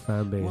big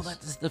fan base. Well,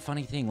 that's the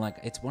funny thing. Like,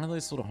 it's one of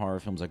those sort of horror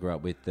films I grew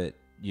up with that,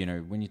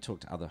 when you talk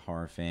to other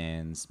horror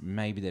fans,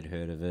 maybe they'd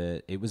heard of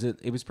it. It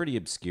was pretty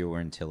obscure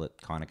until it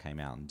kind of came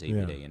out on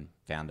DVD and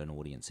found an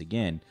audience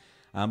again.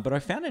 But I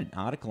found an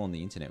article on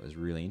the internet that was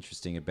really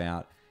interesting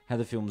about how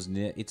the film's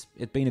it's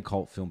been a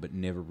cult film, but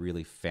never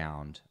really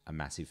found a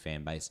massive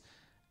fan base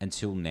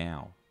until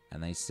now.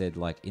 And they said,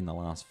 like, in the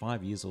last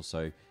 5 years or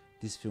so,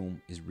 this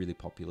film is really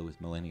popular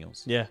with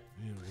millennials. Yeah.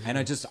 And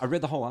I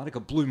read the whole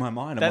article, blew my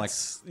mind.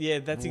 That's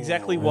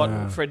exactly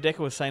what Fred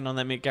Decker was saying on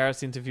that Mick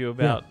Garris interview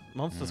about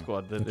Monster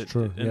Squad. That's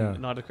true, yeah.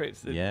 Night of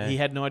Creeps. Yeah. He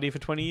had no idea for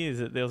 20 years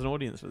that there was an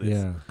audience for this.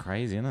 Yeah.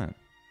 Crazy, isn't it?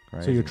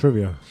 Crazy. So your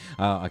trivia.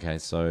 Okay,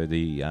 so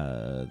the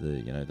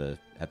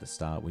at the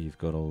start where you've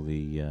got all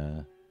the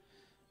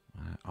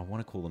I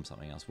want to call them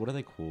something else. What do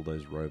they call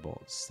those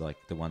robots? Like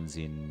the ones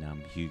in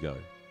Hugo,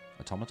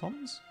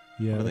 automatons?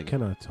 Yeah, What are they're they-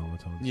 kind of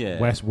automatons. Yeah,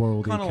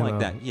 Westworld. kind of like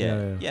that.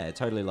 Yeah,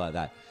 totally like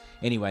that.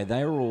 Anyway,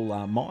 they were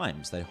all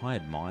mimes. They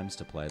hired mimes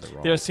to play the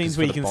role. There are scenes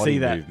where you can see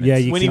that. Yeah,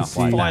 you when he can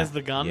see fires that.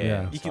 the gun,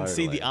 Yeah, you can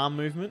see the totally. arm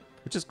movement.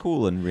 which is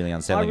cool and really I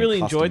unsettling. really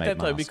and enjoyed custom-made that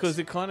though masks. because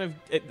it kind of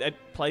it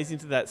plays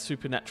into that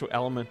supernatural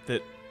element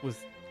that was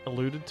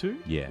alluded to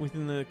Yeah.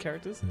 within the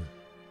characters.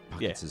 Fuck,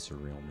 Yeah. it's a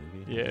surreal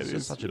movie. Yeah, it's it just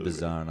is such really a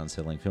bizarre and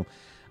unsettling film.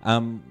 I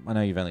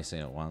know you've only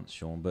seen it once,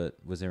 Sean, but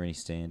was there any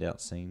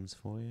standout scenes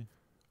for you?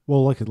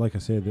 Well, like I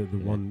said, the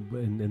one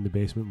in the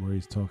basement where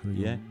he's talking.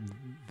 Yeah.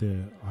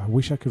 I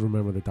wish I could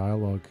remember the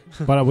dialogue,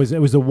 but it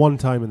was the one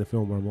time in the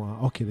film where I'm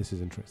like, okay, this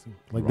is interesting.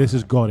 Like this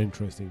has got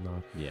interesting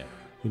now. Yeah.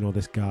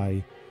 This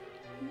guy,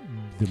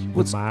 the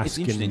Well, mask. it's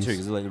interesting and too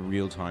because like the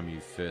real time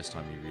first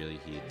time you really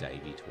hear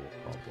Davey talk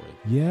properly.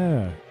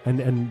 Yeah,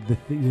 and the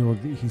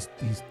thing, he's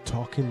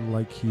talking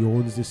like he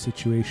owns this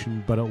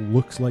situation, but it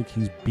looks like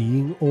he's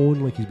being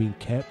owned, like he's being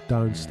kept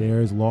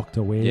downstairs, locked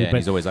away. Yeah, but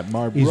he's always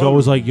like, he's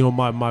always like,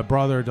 my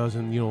brother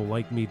doesn't,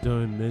 like me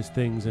doing these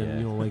things,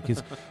 and like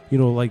his,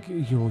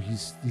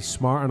 he's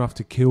smart enough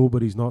to kill,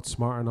 but he's not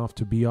smart enough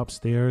to be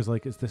upstairs.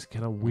 Like it's this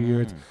kind of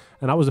weird,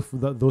 and that was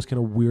those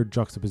kind of weird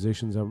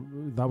juxtapositions.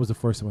 That was the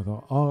first time I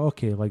thought, oh,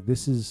 okay, like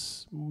this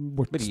is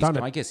we're But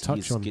starting I to guess touch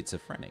he's on.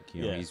 schizophrenic.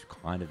 He's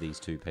kind of these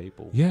two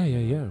people.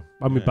 Yeah.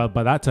 I mean,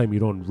 by that time you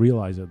don't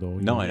realize it though.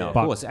 No, of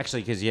but- course.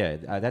 Actually, because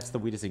that's the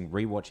weirdest thing.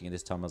 Rewatching it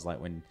this time was like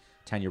when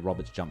Tanya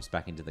Roberts jumps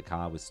back into the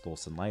car with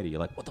Thorson later. You're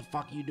like, what the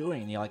fuck are you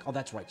doing? And you're like, oh,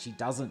 that's right. She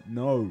doesn't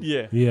know.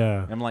 Yeah.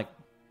 Yeah. And I'm like,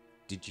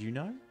 did you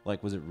know?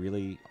 Like, was it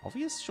really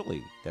obvious?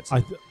 Surely it's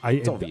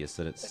obvious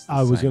that it's.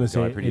 I was going to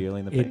say pretty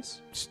early in the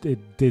piece.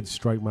 It did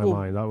strike my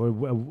mind.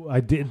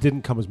 It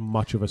didn't come as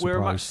much of a surprise.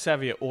 We're a much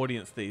savvier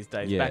audience these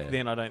days. Yeah. Back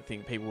then, I don't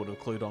think people would have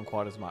clued on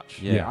quite as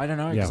much. Yeah, I don't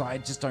know because I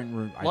just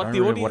don't. I don't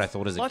the remember audience, what I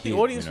thought as a kid. Like the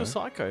audience for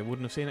Psycho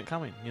wouldn't have seen it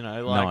coming. You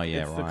know, like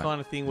it's the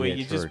kind of thing where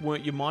you just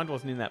weren't. Your mind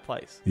wasn't in that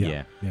place.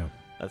 Yeah.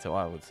 That's how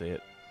I would see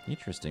it.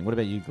 Interesting. What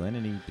about you, Glenn?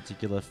 Any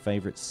particular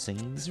favourite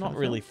scenes? It's not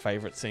really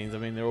favourite scenes. I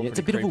mean, they're all pretty it's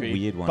a bit creepy. of a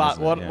weird one. But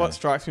what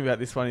strikes me about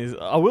this one is,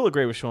 I will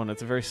agree with Sean,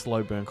 it's a very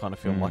slow burn kind of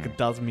film. Like, it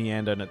does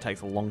meander and it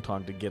takes a long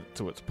time to get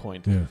to its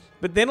point. Yeah.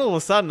 But then all of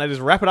a sudden, they just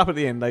wrap it up at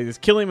the end. They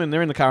just kill him and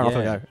they're in the car and off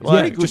they go.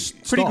 Like,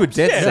 pretty good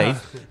death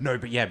scene. No,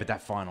 but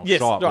that final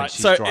shot when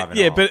she's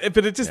driving off.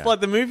 But it's just like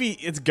the movie,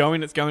 it's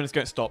going,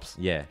 stops.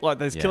 Yeah. Like,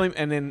 they just kill him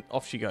and then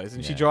off she goes.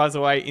 And she drives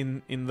away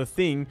in the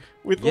thing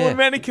with all the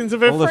mannequins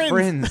of her all friends.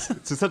 The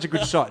friends. It's such a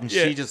good shot. And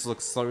she just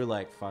looks so,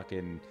 like,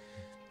 fucking...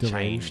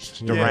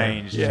 deranged,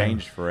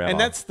 changed forever. And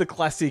that's the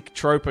classic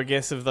trope, I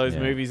guess, of those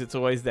movies. It's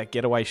always that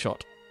getaway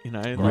shot. You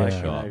know,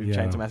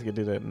 Chainsaw Massacre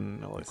did it,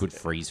 and all this. Good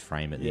freeze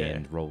frame at the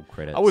end. Roll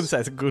credits. I wouldn't say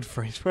it's a good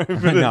freeze frame.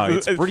 No,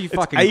 it's pretty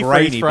fucking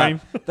grainy.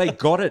 But they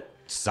got it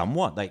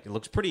somewhat. Like, it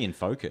looks pretty in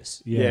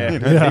focus. Yeah,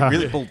 They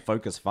really pulled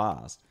focus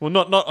fast. Well,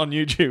 not on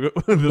YouTube.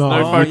 There's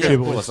no focus.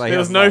 YouTube, there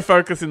was no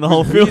focus in the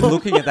whole film.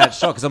 Looking at that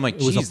shot because I'm like,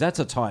 geez, that's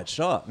a tight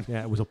shot.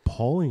 Yeah, it was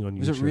appalling on YouTube.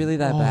 Was it really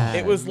that bad?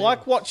 It was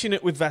like watching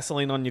it with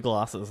Vaseline on your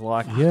glasses.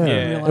 Like,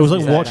 it was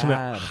like watching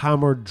it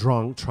hammered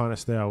drunk, trying to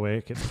stay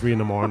awake at 3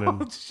 a.m.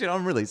 Oh, shit,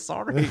 I'm really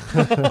sorry.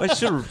 I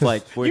should have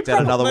worked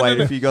out another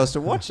way for you guys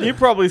to watch it. You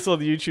probably saw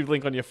the YouTube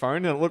link on your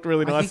phone and it looked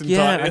really nice and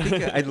tight. I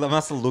think I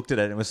must have looked at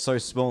it and it was so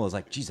small. I was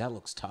like, geez, that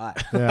looks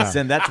tight. Yeah.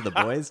 Send that to the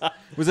boys.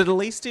 Was it at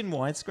least in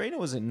widescreen or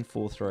was it in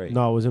 4:3?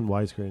 No, it was in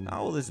widescreen.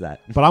 Oh, well, there's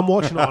that. But I'm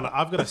watching it on.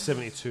 I've got a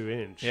 72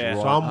 inch. Yeah.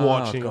 So I'm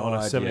watching it on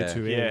a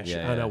 72 inch,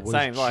 Yeah. and it was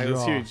Same, like, it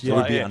was huge. It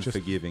would be Just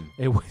unforgiving.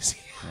 It was.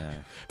 Yeah.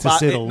 To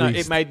say the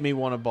least. It made me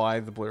want to buy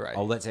the Blu-ray.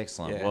 Oh, that's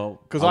excellent. Yeah.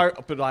 Well, because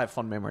I have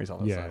fond memories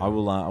of it. Yeah. So. I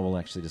will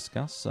actually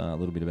discuss a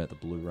little bit about the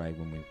Blu-ray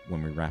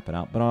when we wrap it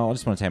up. But I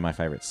just want to tell you my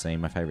favourite scene.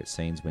 My favourite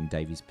scene's when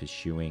Davey's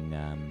pursuing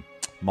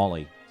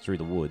Molly through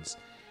the woods,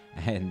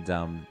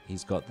 and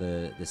he's got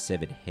the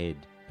severed head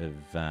of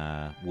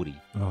Woody.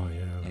 Oh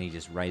yeah. And he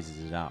just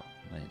raises it up,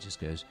 and it just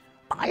goes,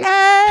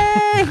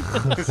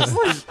 It's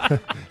just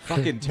like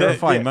fucking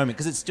terrifying moment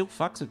because it still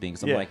fucks with me.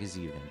 Because I'm like, is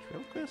he a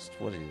ventriloquist?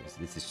 What is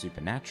this? Is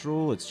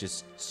supernatural? It's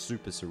just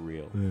super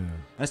surreal. Yeah. And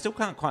I still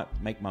can't quite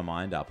make my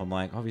mind up. I'm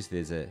like, obviously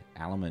there's an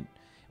element,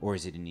 or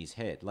is it in his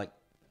head? Like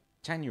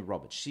Tanya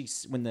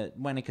Roberts, when the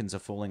mannequins are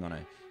falling on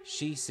her,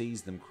 she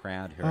sees them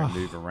crowd her and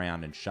move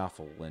around and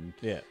shuffle and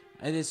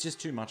and there's just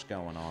too much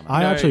going on.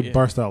 I actually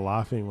burst out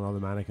laughing when all the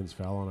mannequins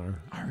fell on her.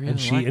 I really like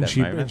that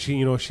moment. And she,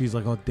 you know, she's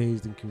like all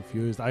dazed and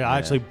confused. I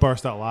actually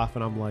burst out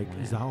laughing. I'm like,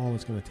 is that all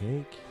it's gonna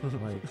take?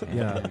 Like,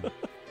 yeah.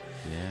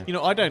 You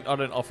know, I don't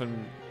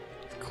often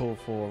call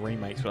for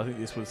remakes, but I think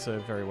this would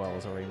serve very well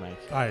as a remake.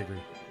 I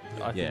agree.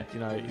 I think, you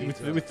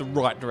know, with the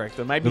right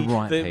director, maybe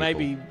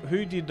maybe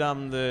who did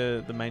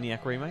the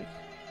Maniac remake?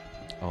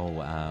 Oh,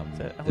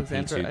 the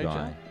P2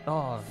 guy.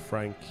 Oh,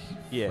 Frank.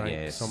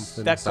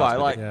 Something. That guy,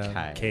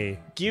 like K.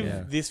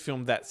 Give this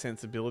film that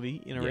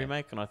sensibility in a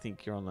remake, and I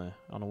think you're on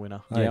a winner.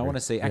 Yeah, I want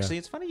to see. Actually,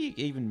 it's funny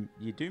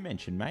you do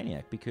mention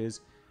Maniac because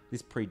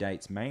this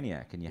predates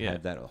Maniac, and you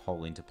have that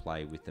whole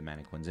interplay with the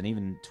mannequins, and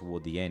even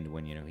toward the end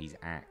when he's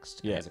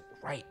axed, it has a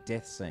great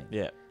death scene.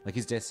 Yeah, like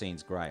his death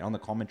scene's great. On the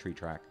commentary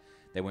track,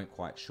 they weren't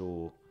quite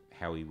sure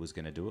how he was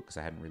going to do it because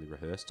they hadn't really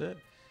rehearsed it.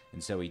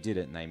 And so he did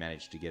it, and they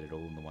managed to get it all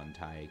in the one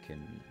take,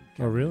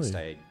 and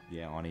stayed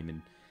on him.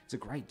 And it's a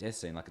great death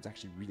scene. Like, it's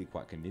actually really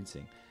quite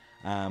convincing.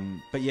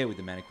 But yeah, with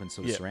the mannequin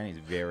sort of surrounding,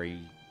 it's very,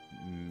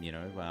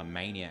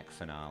 Maniac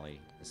finale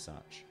as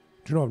such.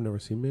 Do you know I've never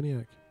seen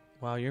Maniac?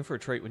 Wow, you're in for a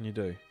treat when you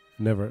do.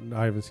 Never.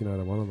 I haven't seen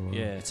either one of them.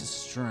 Yeah, it's a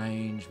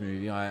strange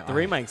movie. The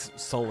remake's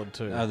solid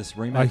too. This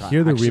remake, I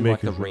hear the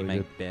remake like is the really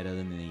remake better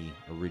than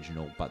the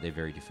original, but they're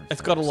very different.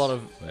 It's got a lot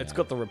of. It's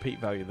got the repeat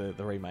value.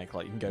 The remake,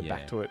 like you can go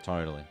back to it.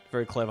 Totally.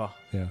 Very clever.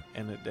 Yeah,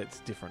 and it's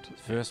different.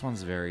 The first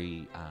one's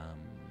very.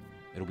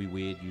 It'll be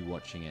weird you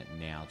watching it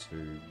now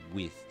too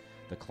with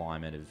the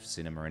climate of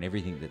cinema and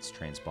everything that's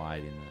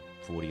transpired in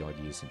the 40 odd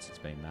years since it's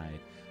been made,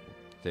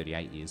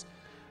 38 years,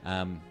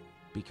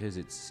 because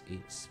it's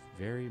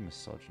very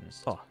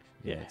misogynist. Oh.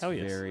 Yeah, hell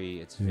yes.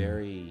 It's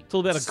very. It's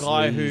all about a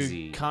guy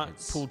sleazy. who can't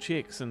pull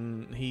chicks,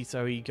 and he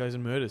goes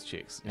and murders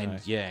chicks. And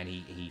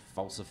he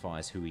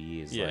falsifies who he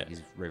is. Like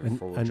he's very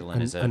fraudulent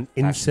and as a an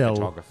fashion incel.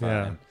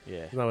 photographer.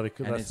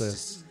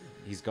 It's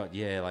he's got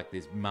like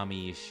there's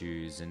mummy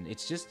issues, and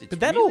it's just. But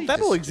that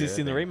all exists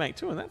in the remake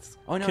too, and that's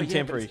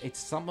contemporary. It's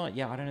somewhat.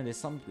 Yeah, I don't know.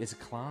 There's a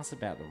class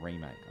about the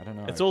remake. I don't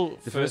know. It's all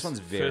the first one's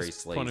very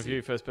sleazy.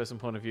 First person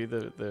point of view.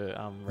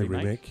 The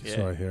remake. Yeah.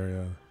 So I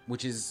hear,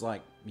 Which is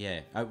like,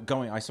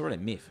 I saw it at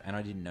MIF, and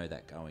I didn't know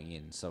that going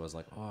in. So I was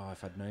like,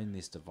 if I'd known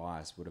this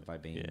device, would have I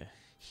been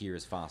here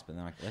as fast? But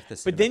then I left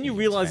the. But then you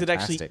realise it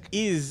actually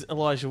is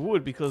Elijah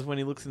Wood because when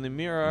he looks in the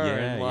mirror,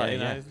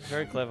 it's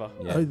very clever.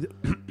 Yeah.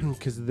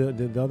 because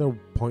the other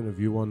point of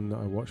view one that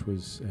I watched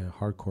was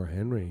Hardcore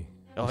Henry.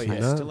 Oh, Is yeah.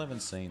 that? Still haven't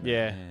seen that.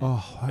 Yeah.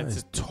 Oh, that It's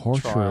is a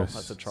torturous. trial.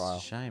 That's a It's trial.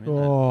 a shame, isn't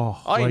Oh,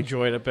 I like,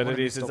 enjoyed it, but what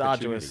a it's missed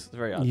arduous. It's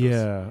very arduous.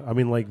 yeah. I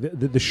mean, like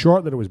the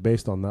short that it was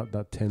based on,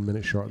 that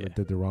 10-minute short Yeah. that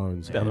did the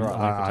rounds. Yeah, and the right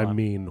length of I time.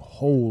 mean,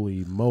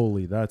 holy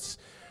moly,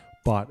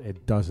 but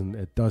it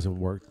doesn't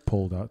work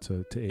pulled out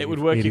to 80, It would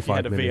work if you 85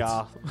 had a minutes.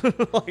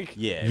 VR. Like,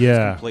 Yeah.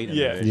 Yeah. It's complete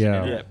Yeah. immersion.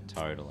 Yeah. in it.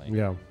 Yeah. Totally.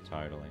 Yeah.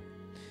 Totally.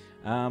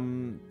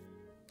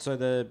 So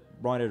the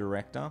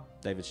writer-director,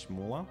 David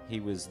Schmoller,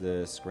 he was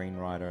the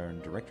screenwriter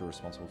and director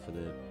responsible for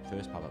the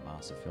first Puppet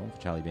Master film,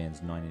 for Charlie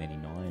Band's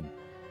 1989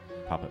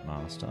 Puppet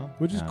Master.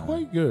 Which is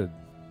quite good.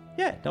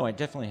 Yeah, no, it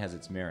definitely has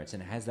its merits,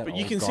 and it has that but old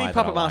you can guy see that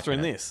Puppet I like Master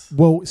in it. this.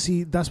 Well,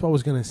 see, that's what I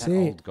was going to That say.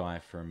 old guy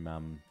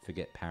from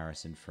Forget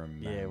Paris and from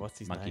Yeah, what's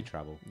his Monkey name?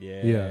 Trouble.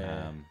 Yeah.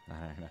 Yeah. I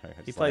don't know. He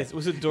It's plays. like,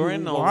 Was it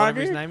Dorian "You or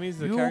whatever his got name is?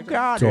 The You character.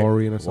 got it.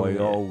 Dorian or something.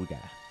 Boyoga.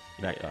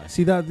 That guy.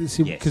 See that?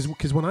 See, Yes.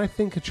 because when I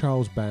think of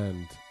Charles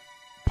Band,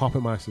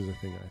 Puppet Master is a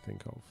thing I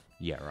think of,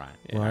 Yeah, right.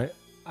 Yeah. right?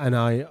 And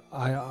I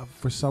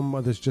for some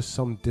there's just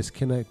some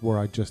disconnect where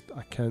I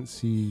can't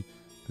see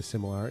the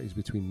similarities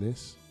between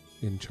this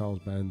in Charles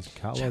Band's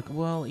catalog.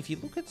 Well, if you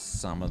look at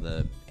some of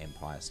the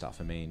Empire stuff,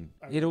 I mean,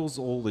 it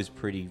all is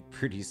pretty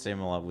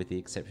similar, with the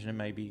exception of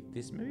maybe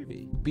this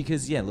movie.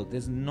 Because yeah, look,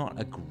 there's not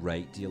a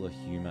great deal of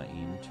humor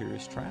in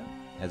Tourist Trap,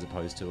 as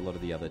opposed to a lot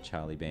of the other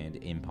Charlie Band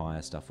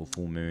Empire stuff or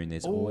Full Moon.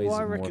 There's always I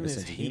more reckon of a there's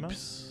sense of humor.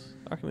 heaps.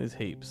 I reckon there's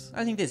heaps.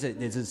 I think there's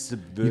a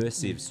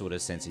subversive sort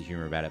of sense of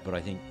humor about it, but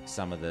I think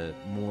some of the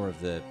more of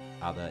the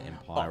other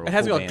Empire or It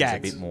has Full got Band's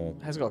gags. a bit more.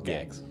 It has got yeah,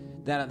 gags.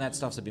 That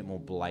stuff's a bit more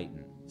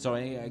blatant. So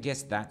I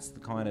guess that's the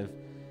kind of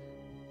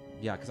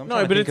because I'm No,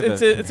 trying but to it's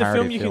think of it's a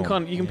film you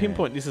can yeah.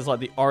 pinpoint. This is like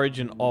the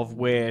origin of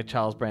where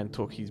Charles Brand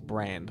took his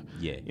brand.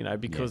 Yeah, You know,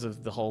 because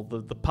of the whole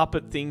the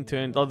puppet thing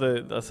turned, or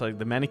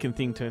the mannequin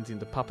thing turns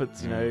into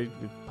puppets. You know,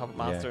 with Puppet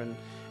Master,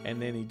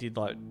 and then he did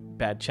like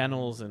Bad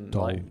Channels and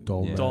Doll Yeah.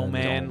 Man. Doll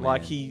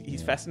Like Man.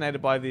 he's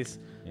fascinated by this,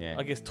 Yeah.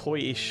 I guess,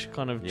 toyish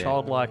kind of Yeah.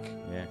 childlike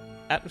Yeah.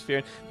 atmosphere.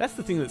 And that's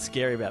the thing that's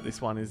scary about this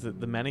one, is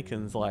that the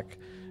mannequins, like,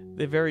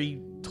 they're very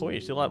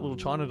toyish. They're like little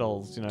China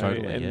dolls, you know.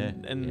 Totally, and yeah,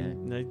 and yeah. You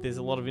know, there's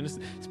a lot of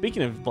innocence.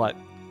 Speaking of like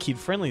kid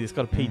friendly, it's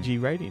got a PG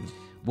rating.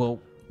 Well,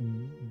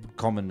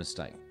 common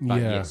mistake. But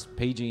Yeah. yes,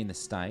 PG in the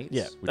States,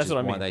 Yeah, which that's is what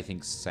I why mean. they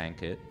think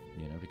sank it,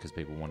 because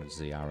people wanted to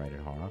see R-rated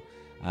horror.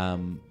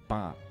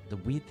 But the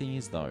weird thing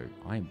is, though,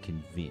 I am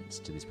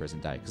convinced to this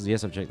present day, because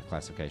yes, I've checked the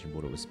classification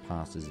board, it was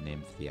passed as an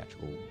M for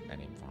theatrical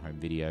and M for home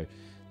video.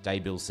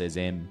 Daybill says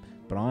M,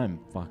 but I'm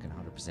fucking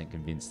 100%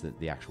 convinced that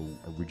the actual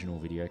original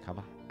video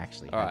cover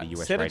actually All had right, the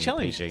US set a rating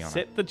challenge. PG on it.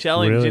 Set the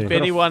challenge. Really? If Gotta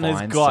anyone has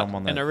find got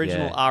someone an that-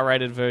 original yeah.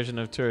 R-rated version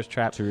of Tourist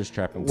Trap, Tourist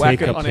Trap and whack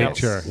Take it a on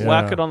picture, our,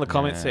 whack yeah. it on the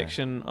comment Yeah.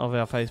 section of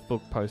our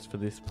Facebook post for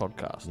this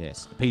podcast.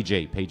 Yes,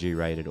 PG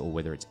rated, or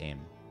whether it's M,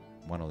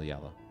 one or the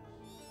other.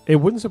 It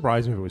wouldn't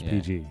surprise me if it was Yeah.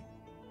 PG.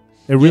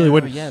 It really no,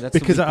 wouldn't. Yeah, that's the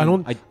because weird I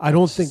thing.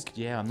 don't just- think.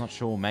 Yeah, I'm not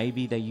sure.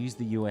 Maybe they used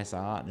the US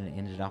art and it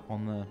ended up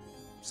on the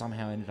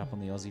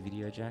Aussie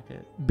video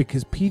jacket.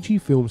 Because PG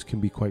films can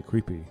be quite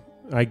creepy.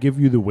 I give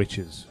you The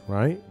Witches,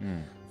 right?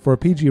 Mm. For a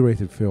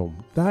PG-rated film,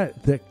 that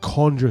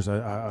conjures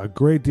a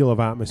great deal of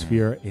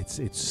atmosphere. It's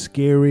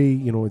scary,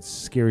 it's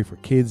scary for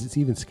kids. It's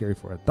even scary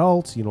for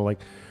adults,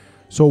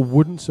 So it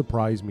wouldn't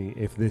surprise me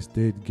if this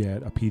did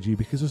get a PG,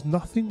 because there's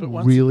nothing But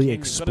once really again,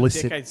 you've got a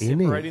explicit decade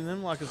in it. separating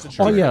them, like it's a Oh,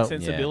 different yeah.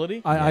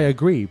 sensibility. I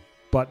agree,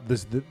 but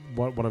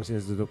what I'm saying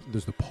is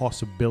there's the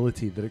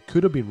possibility that it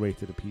could have been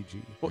rated a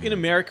PG. Well, in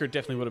America, it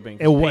definitely would have been.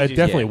 It PG,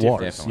 definitely yeah,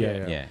 was.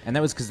 Definitely. Yeah. And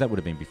that was because that would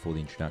have been before the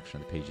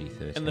introduction of the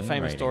PG-13. And the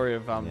famous rating. story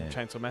of Yeah.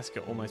 Chainsaw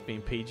Massacre almost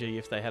being PG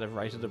if they had have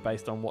rated it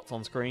based on what's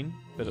on screen,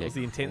 but Yeah, it was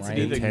the intensity.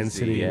 crazy. The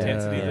Intensity, yeah.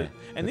 intensity yeah. that,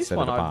 and That this set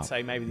one, it I would apart.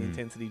 say maybe the Mm.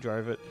 intensity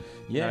drove it.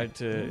 Yeah.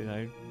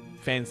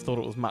 Fans thought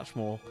it was much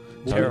more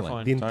Totally.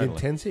 terrifying. The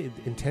Totally.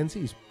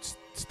 intensity's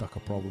stuck a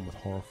problem with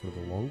horror for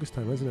the longest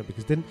time, isn't it?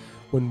 Because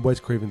when Wes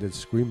Craven did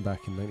Scream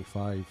back in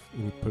 '95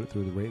 and he put it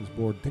through the ratings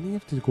board, didn't he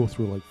have to go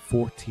through like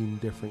 14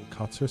 different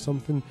cuts or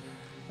something?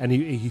 And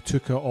he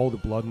took out all the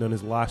blood, and on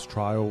his last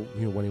trial,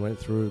 when he went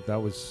through,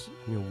 that was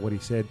what he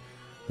said.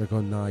 They're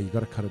going, nah, you got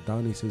to cut it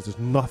down. He says, there's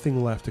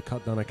nothing left to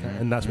cut down. I can't.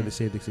 And that's what they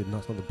said. They said, no,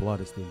 it's not the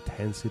blood, it's the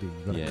intensity.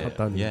 You got to Yeah. cut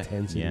down the Yeah.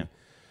 intensity. Yeah.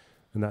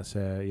 And that's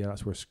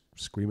where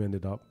Scream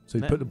ended up. So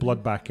he That- put the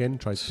blood back in,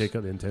 tried to take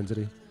out the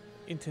intensity.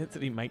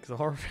 Intensity makes a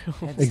horror film.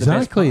 That's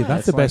Exactly, the best part.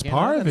 that's the best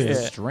part of that's it.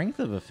 the Yeah. strength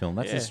of a film.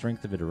 That's Yeah. the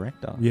strength of a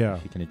director. Yeah.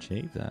 If you can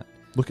achieve that.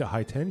 Look at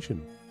High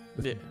Tension.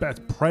 Yeah. That's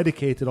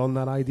predicated on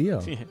that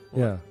idea. Yeah.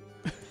 Yeah.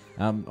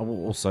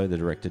 Also, the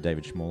director,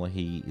 David Schmoller,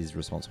 he is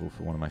responsible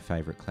for one of my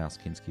favourite Klaus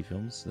Kinski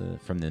films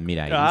from the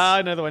mid-'80s.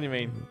 I know the one you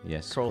mean.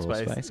 Yes, Crawl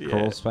Space, yeah.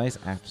 Crawl Space,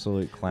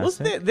 absolute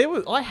classic. Wasn't there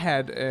was I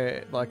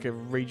had like a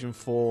Region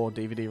 4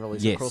 DVD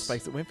release Yes. of Crawl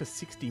Space that went for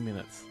 60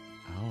 minutes.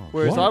 Oh,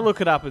 Whereas What? I look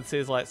it up, it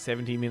says like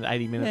 70 minutes,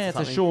 80 minutes. yeah, or it's a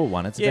something. short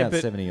one. It's Yeah, about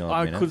but 70 odd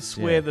I minutes. could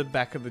swear yeah. the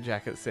back of the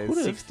jacket says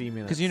Could've. 60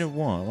 minutes. Because you know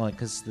what? Like,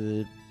 because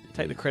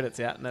Take the credits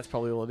out, and that's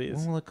probably all it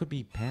is. Well, it could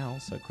be PAL,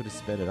 so it could have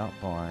sped it up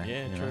by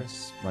true.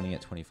 It's running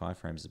at 25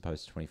 frames as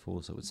opposed to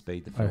 24, so it would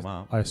speed the film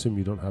up. I assume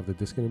you don't have the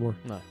disc anymore?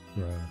 No.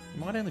 Right. It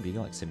might only be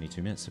like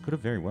 72 minutes. It could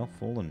have very well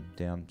fallen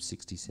down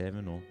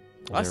 67 or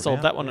I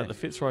sold that one at the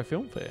Fitzroy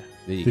Film Fair.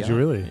 There you Did go. you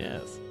really?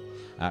 Yes.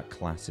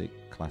 Classic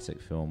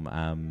film.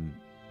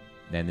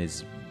 Then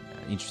there's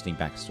interesting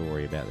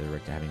backstory about the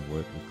director having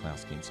worked with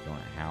Klaus Kinski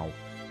on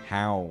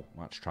how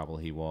much trouble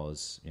he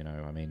was.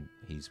 I mean,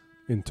 he's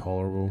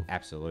intolerable.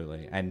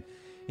 Absolutely. And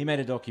he made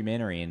a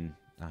documentary in,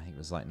 I think it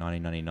was like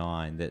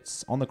 1999,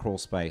 that's on the Crawl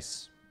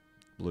Space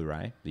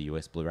Blu-ray, the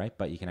US Blu-ray,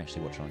 but you can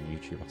actually watch it on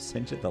YouTube. I'll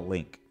send you the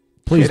link.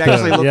 Please it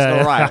actually looks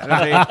all right.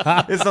 Yeah. I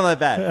mean, it's not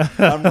that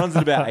bad. Runs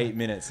at about 8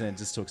 minutes, and it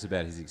just talks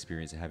about his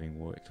experience of having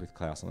worked with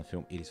Klaus on the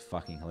film. It is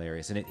fucking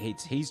hilarious. And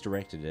he's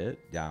directed it,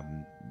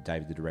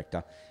 David, the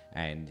director,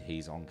 and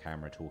he's on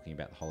camera talking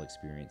about the whole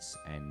experience,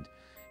 and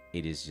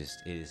it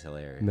is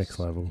hilarious. Next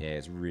level. Yeah,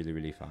 it's really,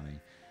 really funny.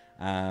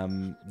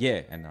 And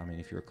I mean,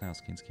 if you're a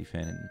Klaus Kinski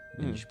fan,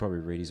 you should probably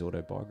read his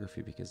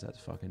autobiography because that's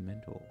fucking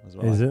mental as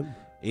well. Is it?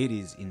 It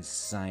is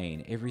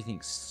insane.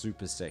 Everything's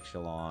super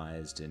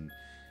sexualized, and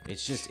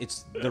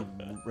it's the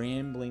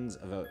ramblings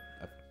of a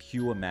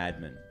pure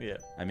madman. Yeah.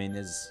 I mean,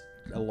 there's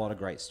a lot of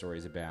great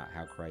stories about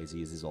how crazy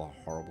he is. There's a lot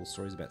of horrible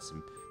stories about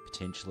some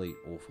potentially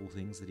awful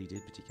things that he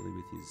did, particularly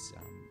with his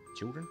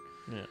children.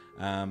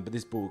 Yeah. But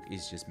this book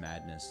is just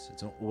madness.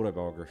 It's an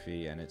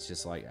autobiography, and it's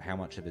just like how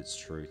much of it's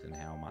truth and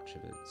how much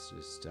of it's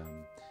just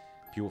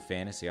pure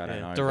fantasy. I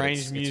don't know.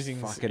 Deranged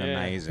musings. It's fucking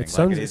amazing. It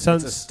sounds it's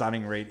a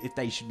stunning read. If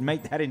they should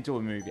make that into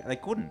a movie, they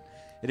couldn't.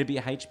 It'd be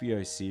a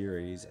HBO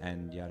series,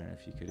 and I don't know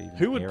if you could even.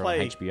 Who would air play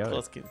on HBO.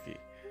 Klaus Kinski?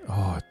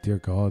 Oh dear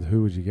God,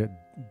 who would you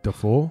get?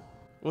 Defoe?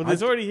 Well,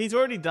 he's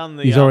already done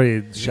the. He's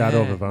already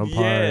Shadow of a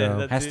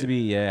Vampire.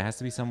 Yeah, has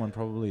to be someone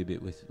probably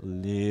with a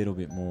little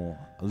bit more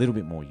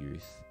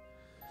youth.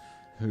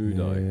 Who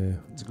though?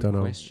 It's a good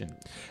question.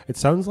 It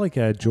sounds like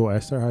Joe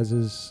Esther has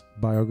his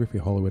biography,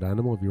 Hollywood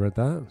Animal. Have you read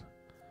that?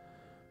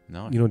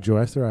 No. You know Joe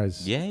Esther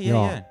has.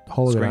 Yeah.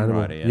 Hollywood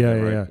Animal. Screenwriter,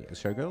 Yeah.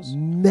 Showgirls.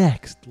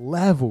 Next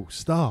level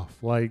stuff.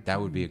 Like that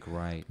would be a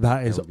great.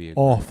 That is be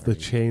off the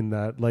chain.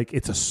 That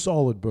it's a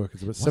solid book.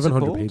 It's about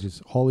 700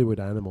 pages. Hollywood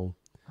Animal.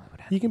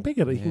 You can pick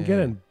it. You can get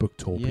it in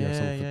Booktopia or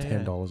something for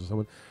 $10 or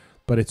something.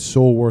 But it's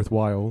so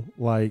worthwhile.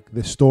 Like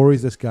the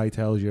stories this guy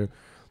tells you,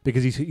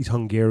 because he's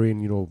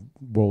Hungarian.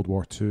 World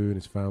War II, and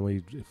his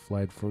family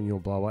fled from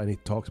blah blah. And he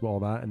talks about all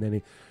that. And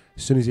then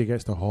as soon as he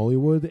gets to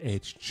Hollywood,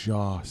 it's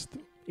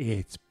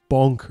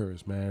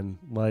bonkers, man.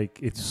 Like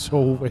it's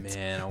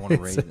man, I want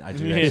to read it. I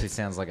do. It actually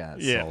sounds like a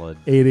solid.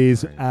 It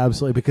is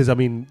absolutely, because I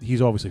mean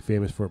he's obviously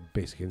famous for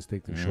Basic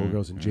Instinct and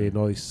Showgirls and Jade and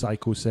all these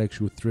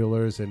psychosexual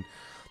thrillers, and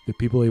the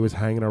people he was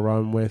hanging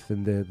around with,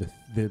 and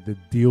the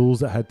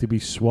deals that had to be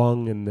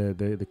swung, and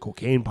the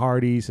cocaine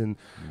parties, and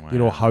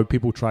how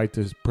people tried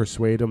to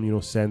persuade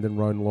him, sending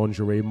around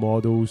lingerie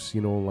models,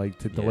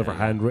 to deliver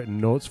handwritten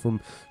notes from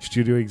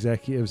studio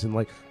executives,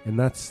 and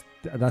that's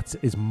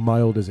as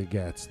mild as it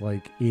gets.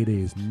 Like it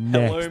is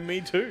next. Hello,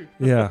 me too.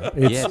 Yeah,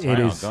 it is.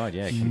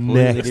 Completely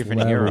next different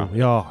level. era.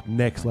 Yeah,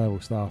 next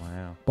level stuff.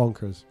 Wow,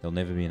 bonkers. There'll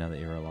never be another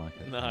era like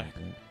it. No.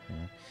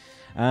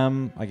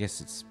 I guess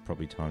it's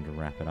probably time to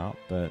wrap it up,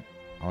 but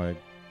I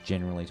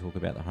generally talk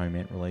about the home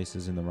ent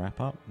releases in the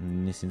wrap up.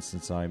 In this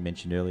instance, I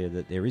mentioned earlier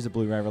that there is a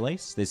Blu-ray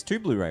release. There's 2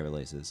 Blu-ray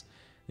releases.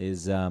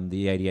 There's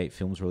the 88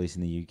 Films release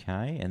in the UK,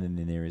 and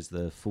then there is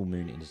the Full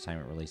Moon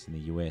Entertainment release in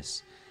the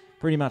US.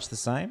 Pretty much the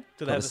same.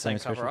 Do they have the same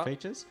special cover art?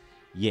 features?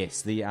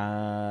 Yes, the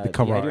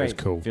cover art 88 is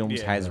cool.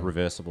 Films has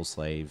reversible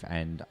sleeve,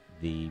 and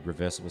the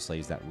reversible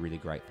sleeve's that really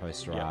great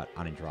poster art,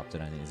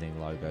 uninterrupted. I don't think there's any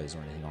logos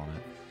or anything on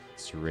it.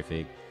 It's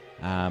terrific.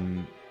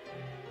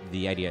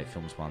 The 88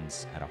 Films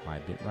one's at a high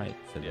bit rate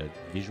for the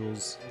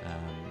visuals,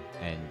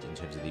 and in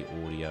terms of the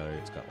audio,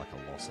 it's got like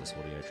a lossless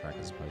audio track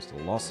as opposed to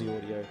the lossy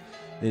audio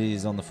that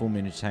is on the Full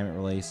Moon Entertainment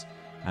release.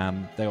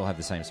 They all have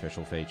the same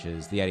special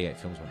features. The 88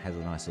 Films one has a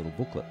nice little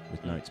booklet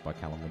with notes by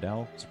Callum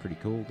Waddell. It's a pretty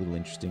cool, little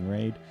interesting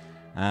read.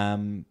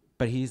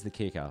 But here's the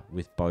kicker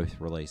with both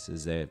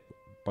releases. They're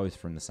both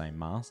from the same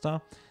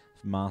master.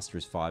 Master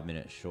is 5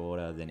 minutes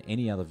shorter than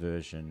any other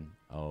version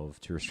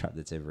of Tourist Trap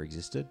that's ever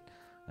existed.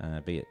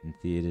 Be it in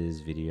theaters,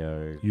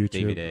 video,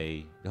 YouTube.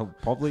 DVD.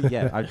 Probably,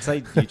 yeah. I'd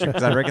say YouTube,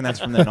 because I reckon that's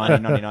from the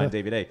 1999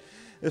 DVD.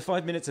 The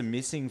 5 minutes are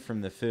missing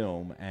from the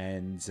film,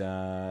 and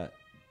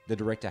the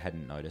director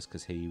hadn't noticed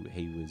because he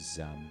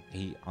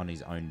on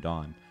his own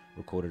dime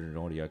recorded an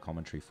audio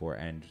commentary for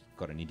it and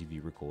got an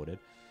interview recorded.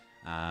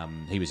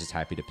 He was just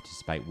happy to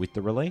participate with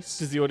the release.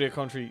 Does the audio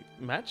commentary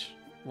match?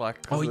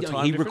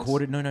 He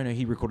recorded. No.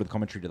 He recorded the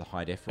commentary to the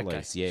high def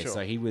release. Okay, yeah, sure.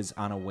 So he was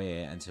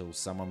unaware until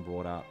someone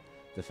brought up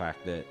the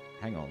fact that,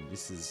 hang on,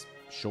 this is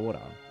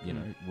shorter,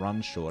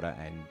 runs shorter,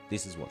 and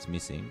this is what's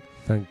missing.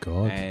 Thank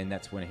God. And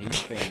that's when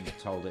he's been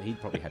told that he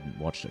probably hadn't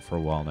watched it for a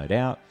while, no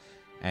doubt.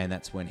 And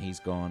that's when he's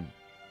gone,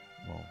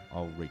 well,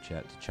 I'll reach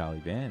out to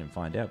Charlie Band and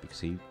find out, because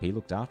he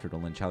looked after it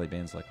all. And Charlie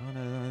Band's like, oh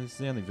no, this is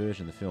the only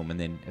version of the film. And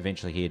then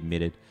eventually he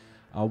admitted,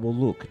 Oh, well,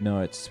 look,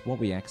 no, it's what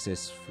we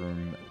access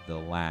from the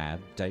lab.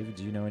 David,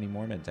 do you know any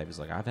more about it? David's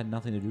like, I've had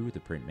nothing to do with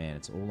the print, man.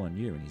 It's all on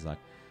you. And he's like,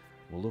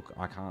 well, look,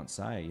 I can't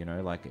say,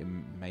 like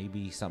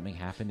maybe something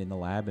happened in the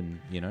lab and,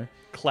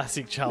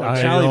 Classic Charlie.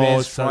 Charlie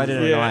Bear's tried to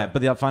deny it.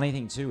 But the funny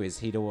thing, too, is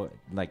he'd,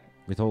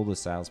 with all the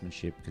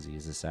salesmanship, because he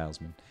is a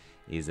salesman,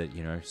 is that,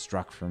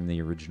 struck from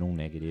the original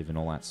negative and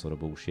all that sort of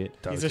bullshit.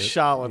 He's a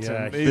charlatan.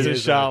 Yeah, he's a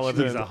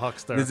charlatan. He's a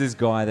huckster. There's this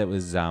guy that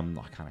was, I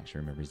can't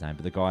actually remember his name,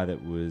 but the guy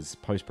that was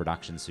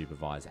post-production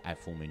supervisor at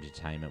Full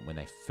Entertainment when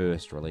they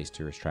first released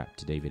Tourist Trap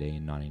to DVD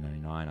in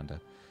 1999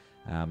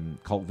 under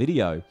Cult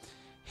Video.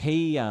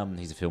 He's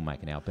a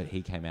filmmaker now, but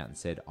he came out and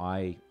said,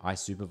 I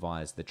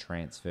supervised the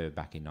transfer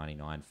back in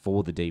 99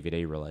 for the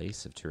DVD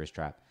release of Tourist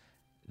Trap.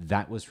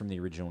 That was from the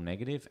original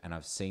negative, and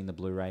I've seen the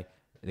Blu-ray.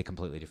 They're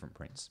completely different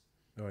prints.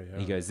 Oh, yeah.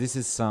 He goes, this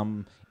is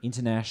some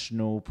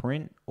international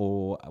print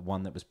or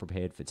one that was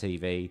prepared for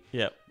TV.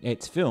 Yep.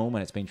 It's film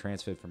and it's been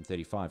transferred from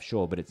 35,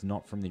 sure, but it's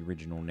not from the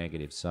original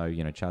negative. So,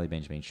 Charlie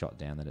Ben's been shot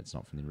down that it's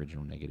not from the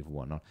original negative or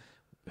whatnot.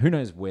 Who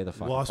knows where the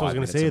fuck? Well, that's what I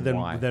was going to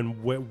say.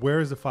 Then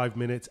where's the 5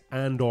 minutes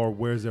or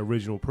where's the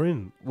original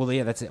print? Well,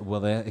 yeah, that's it.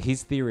 Well,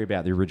 his theory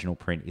about the original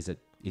print is a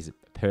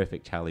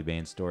perfect Charlie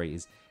Band story.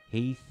 Is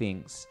he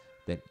thinks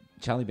that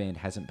Charlie Band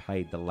hasn't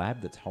paid the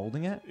lab that's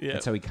holding it,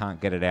 and so he can't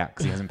get it out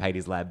because he hasn't paid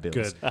his lab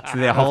bills. Good. So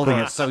they're holding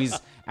it, so he's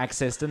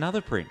accessed another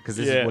print because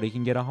this is what he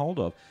can get a hold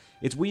of.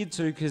 It's weird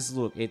too because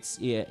look, it's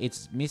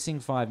missing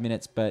 5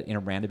 minutes, but in a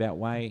roundabout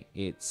way.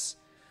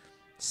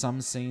 Some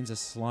scenes are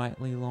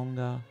slightly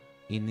longer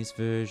in this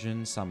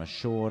version, some are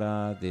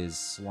shorter. There's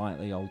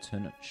slightly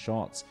alternate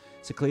shots.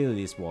 So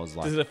clearly, this was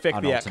like. Does it affect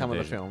an the alternate outcome of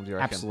the version. film? Do you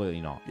reckon? Absolutely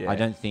not. Yeah. I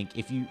don't think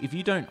if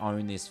you don't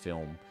own this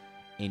film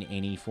in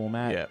any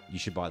format, you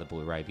should buy the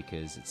Blu-ray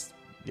because it's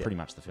pretty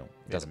much the film.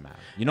 It doesn't matter.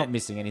 You're not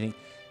missing anything.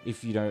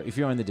 If you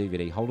own the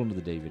DVD, hold on to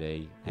the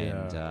DVD,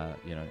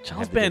 and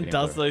Charles Band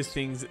does those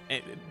things.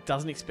 And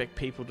doesn't expect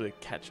people to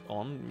catch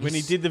on. When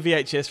he did the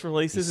VHS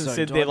releases and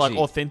said they're like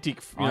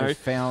authentic, I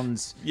found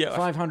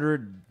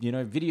 500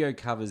 video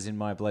covers in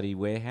my bloody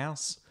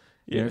warehouse,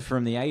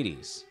 from the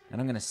 80s,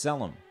 and I'm going to sell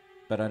them,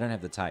 but I don't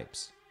have the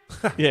tapes.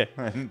 Yeah,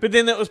 but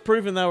then that was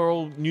proven they were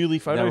all newly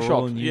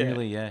photoshopped.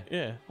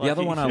 Yeah. The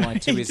other one I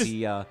like too is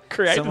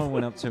someone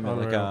went up to him at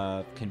like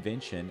a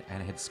convention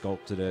and had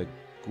sculpted a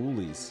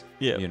Ghoulies,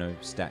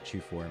 statue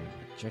for him.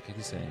 Check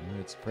this out,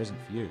 it's a present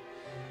for you.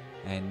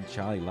 And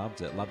Charlie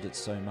loved it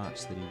so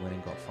much that he went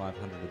and got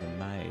 500 of them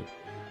made,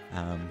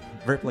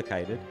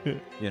 replicated,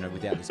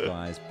 without this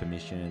guy's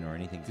permission or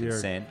anything,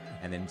 consent,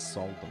 and then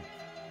sold them.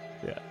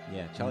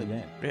 Yeah, Charlie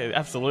Band. Yeah,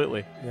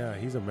 absolutely. Yeah,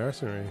 he's a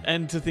mercenary.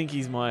 And to think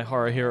he's my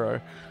horror hero.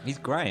 He's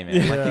great,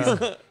 man.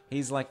 Like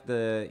he's like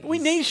the... We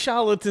need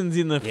charlatans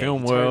in the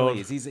film world.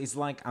 Totally is. He's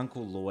like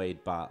Uncle Lloyd,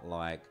 but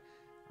like...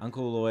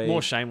 Uncle Lloyd...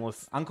 More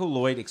shameless. Uncle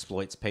Lloyd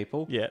exploits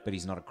people, yeah, but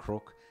he's not a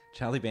crook.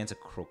 Charlie Band's a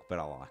crook, but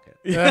I like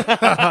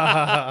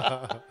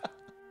it.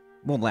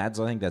 Well, lads,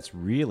 I think that's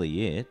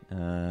really it.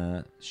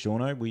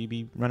 Shauno, will you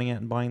be running out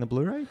and buying the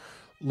Blu-ray?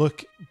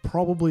 Look,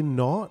 probably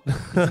not.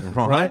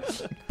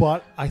 Right.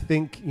 But I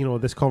think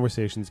this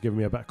conversation's given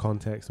me a bit of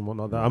context and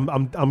whatnot. That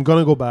I'm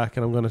gonna go back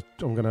and I'm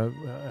gonna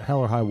hell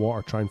or high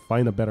water try and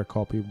find a better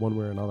copy one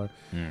way or another.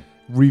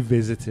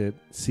 Revisit it,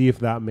 see if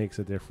that makes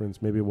a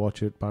difference. Maybe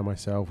watch it by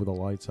myself with the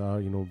lights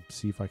out.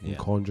 See if I can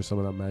conjure some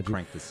of that magic.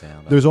 Crank the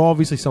sound. There's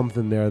obviously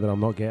something there that I'm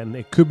not getting.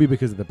 It could be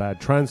because of the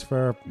bad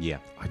transfer. Yeah,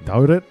 I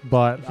doubt it,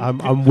 but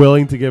I'm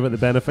willing to give it the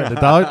benefit of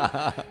the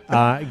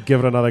doubt.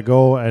 Give it another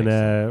go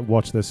and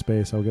watch this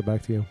space. I'll get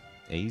back to you.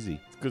 Easy.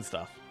 It's good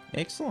stuff.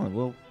 Excellent.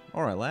 Well,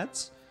 all right,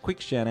 lads.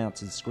 Quick shout out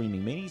to the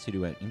Screaming Meanies who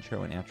do our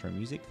intro and outro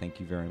music. Thank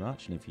you very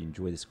much. And if you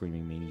enjoy the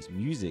Screaming Meanies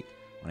music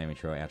on our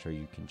intro outro,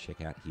 you can check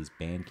out his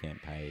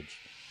Bandcamp page.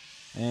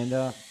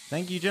 And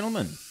thank you,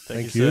 gentlemen.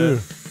 Thank you.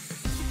 Sir.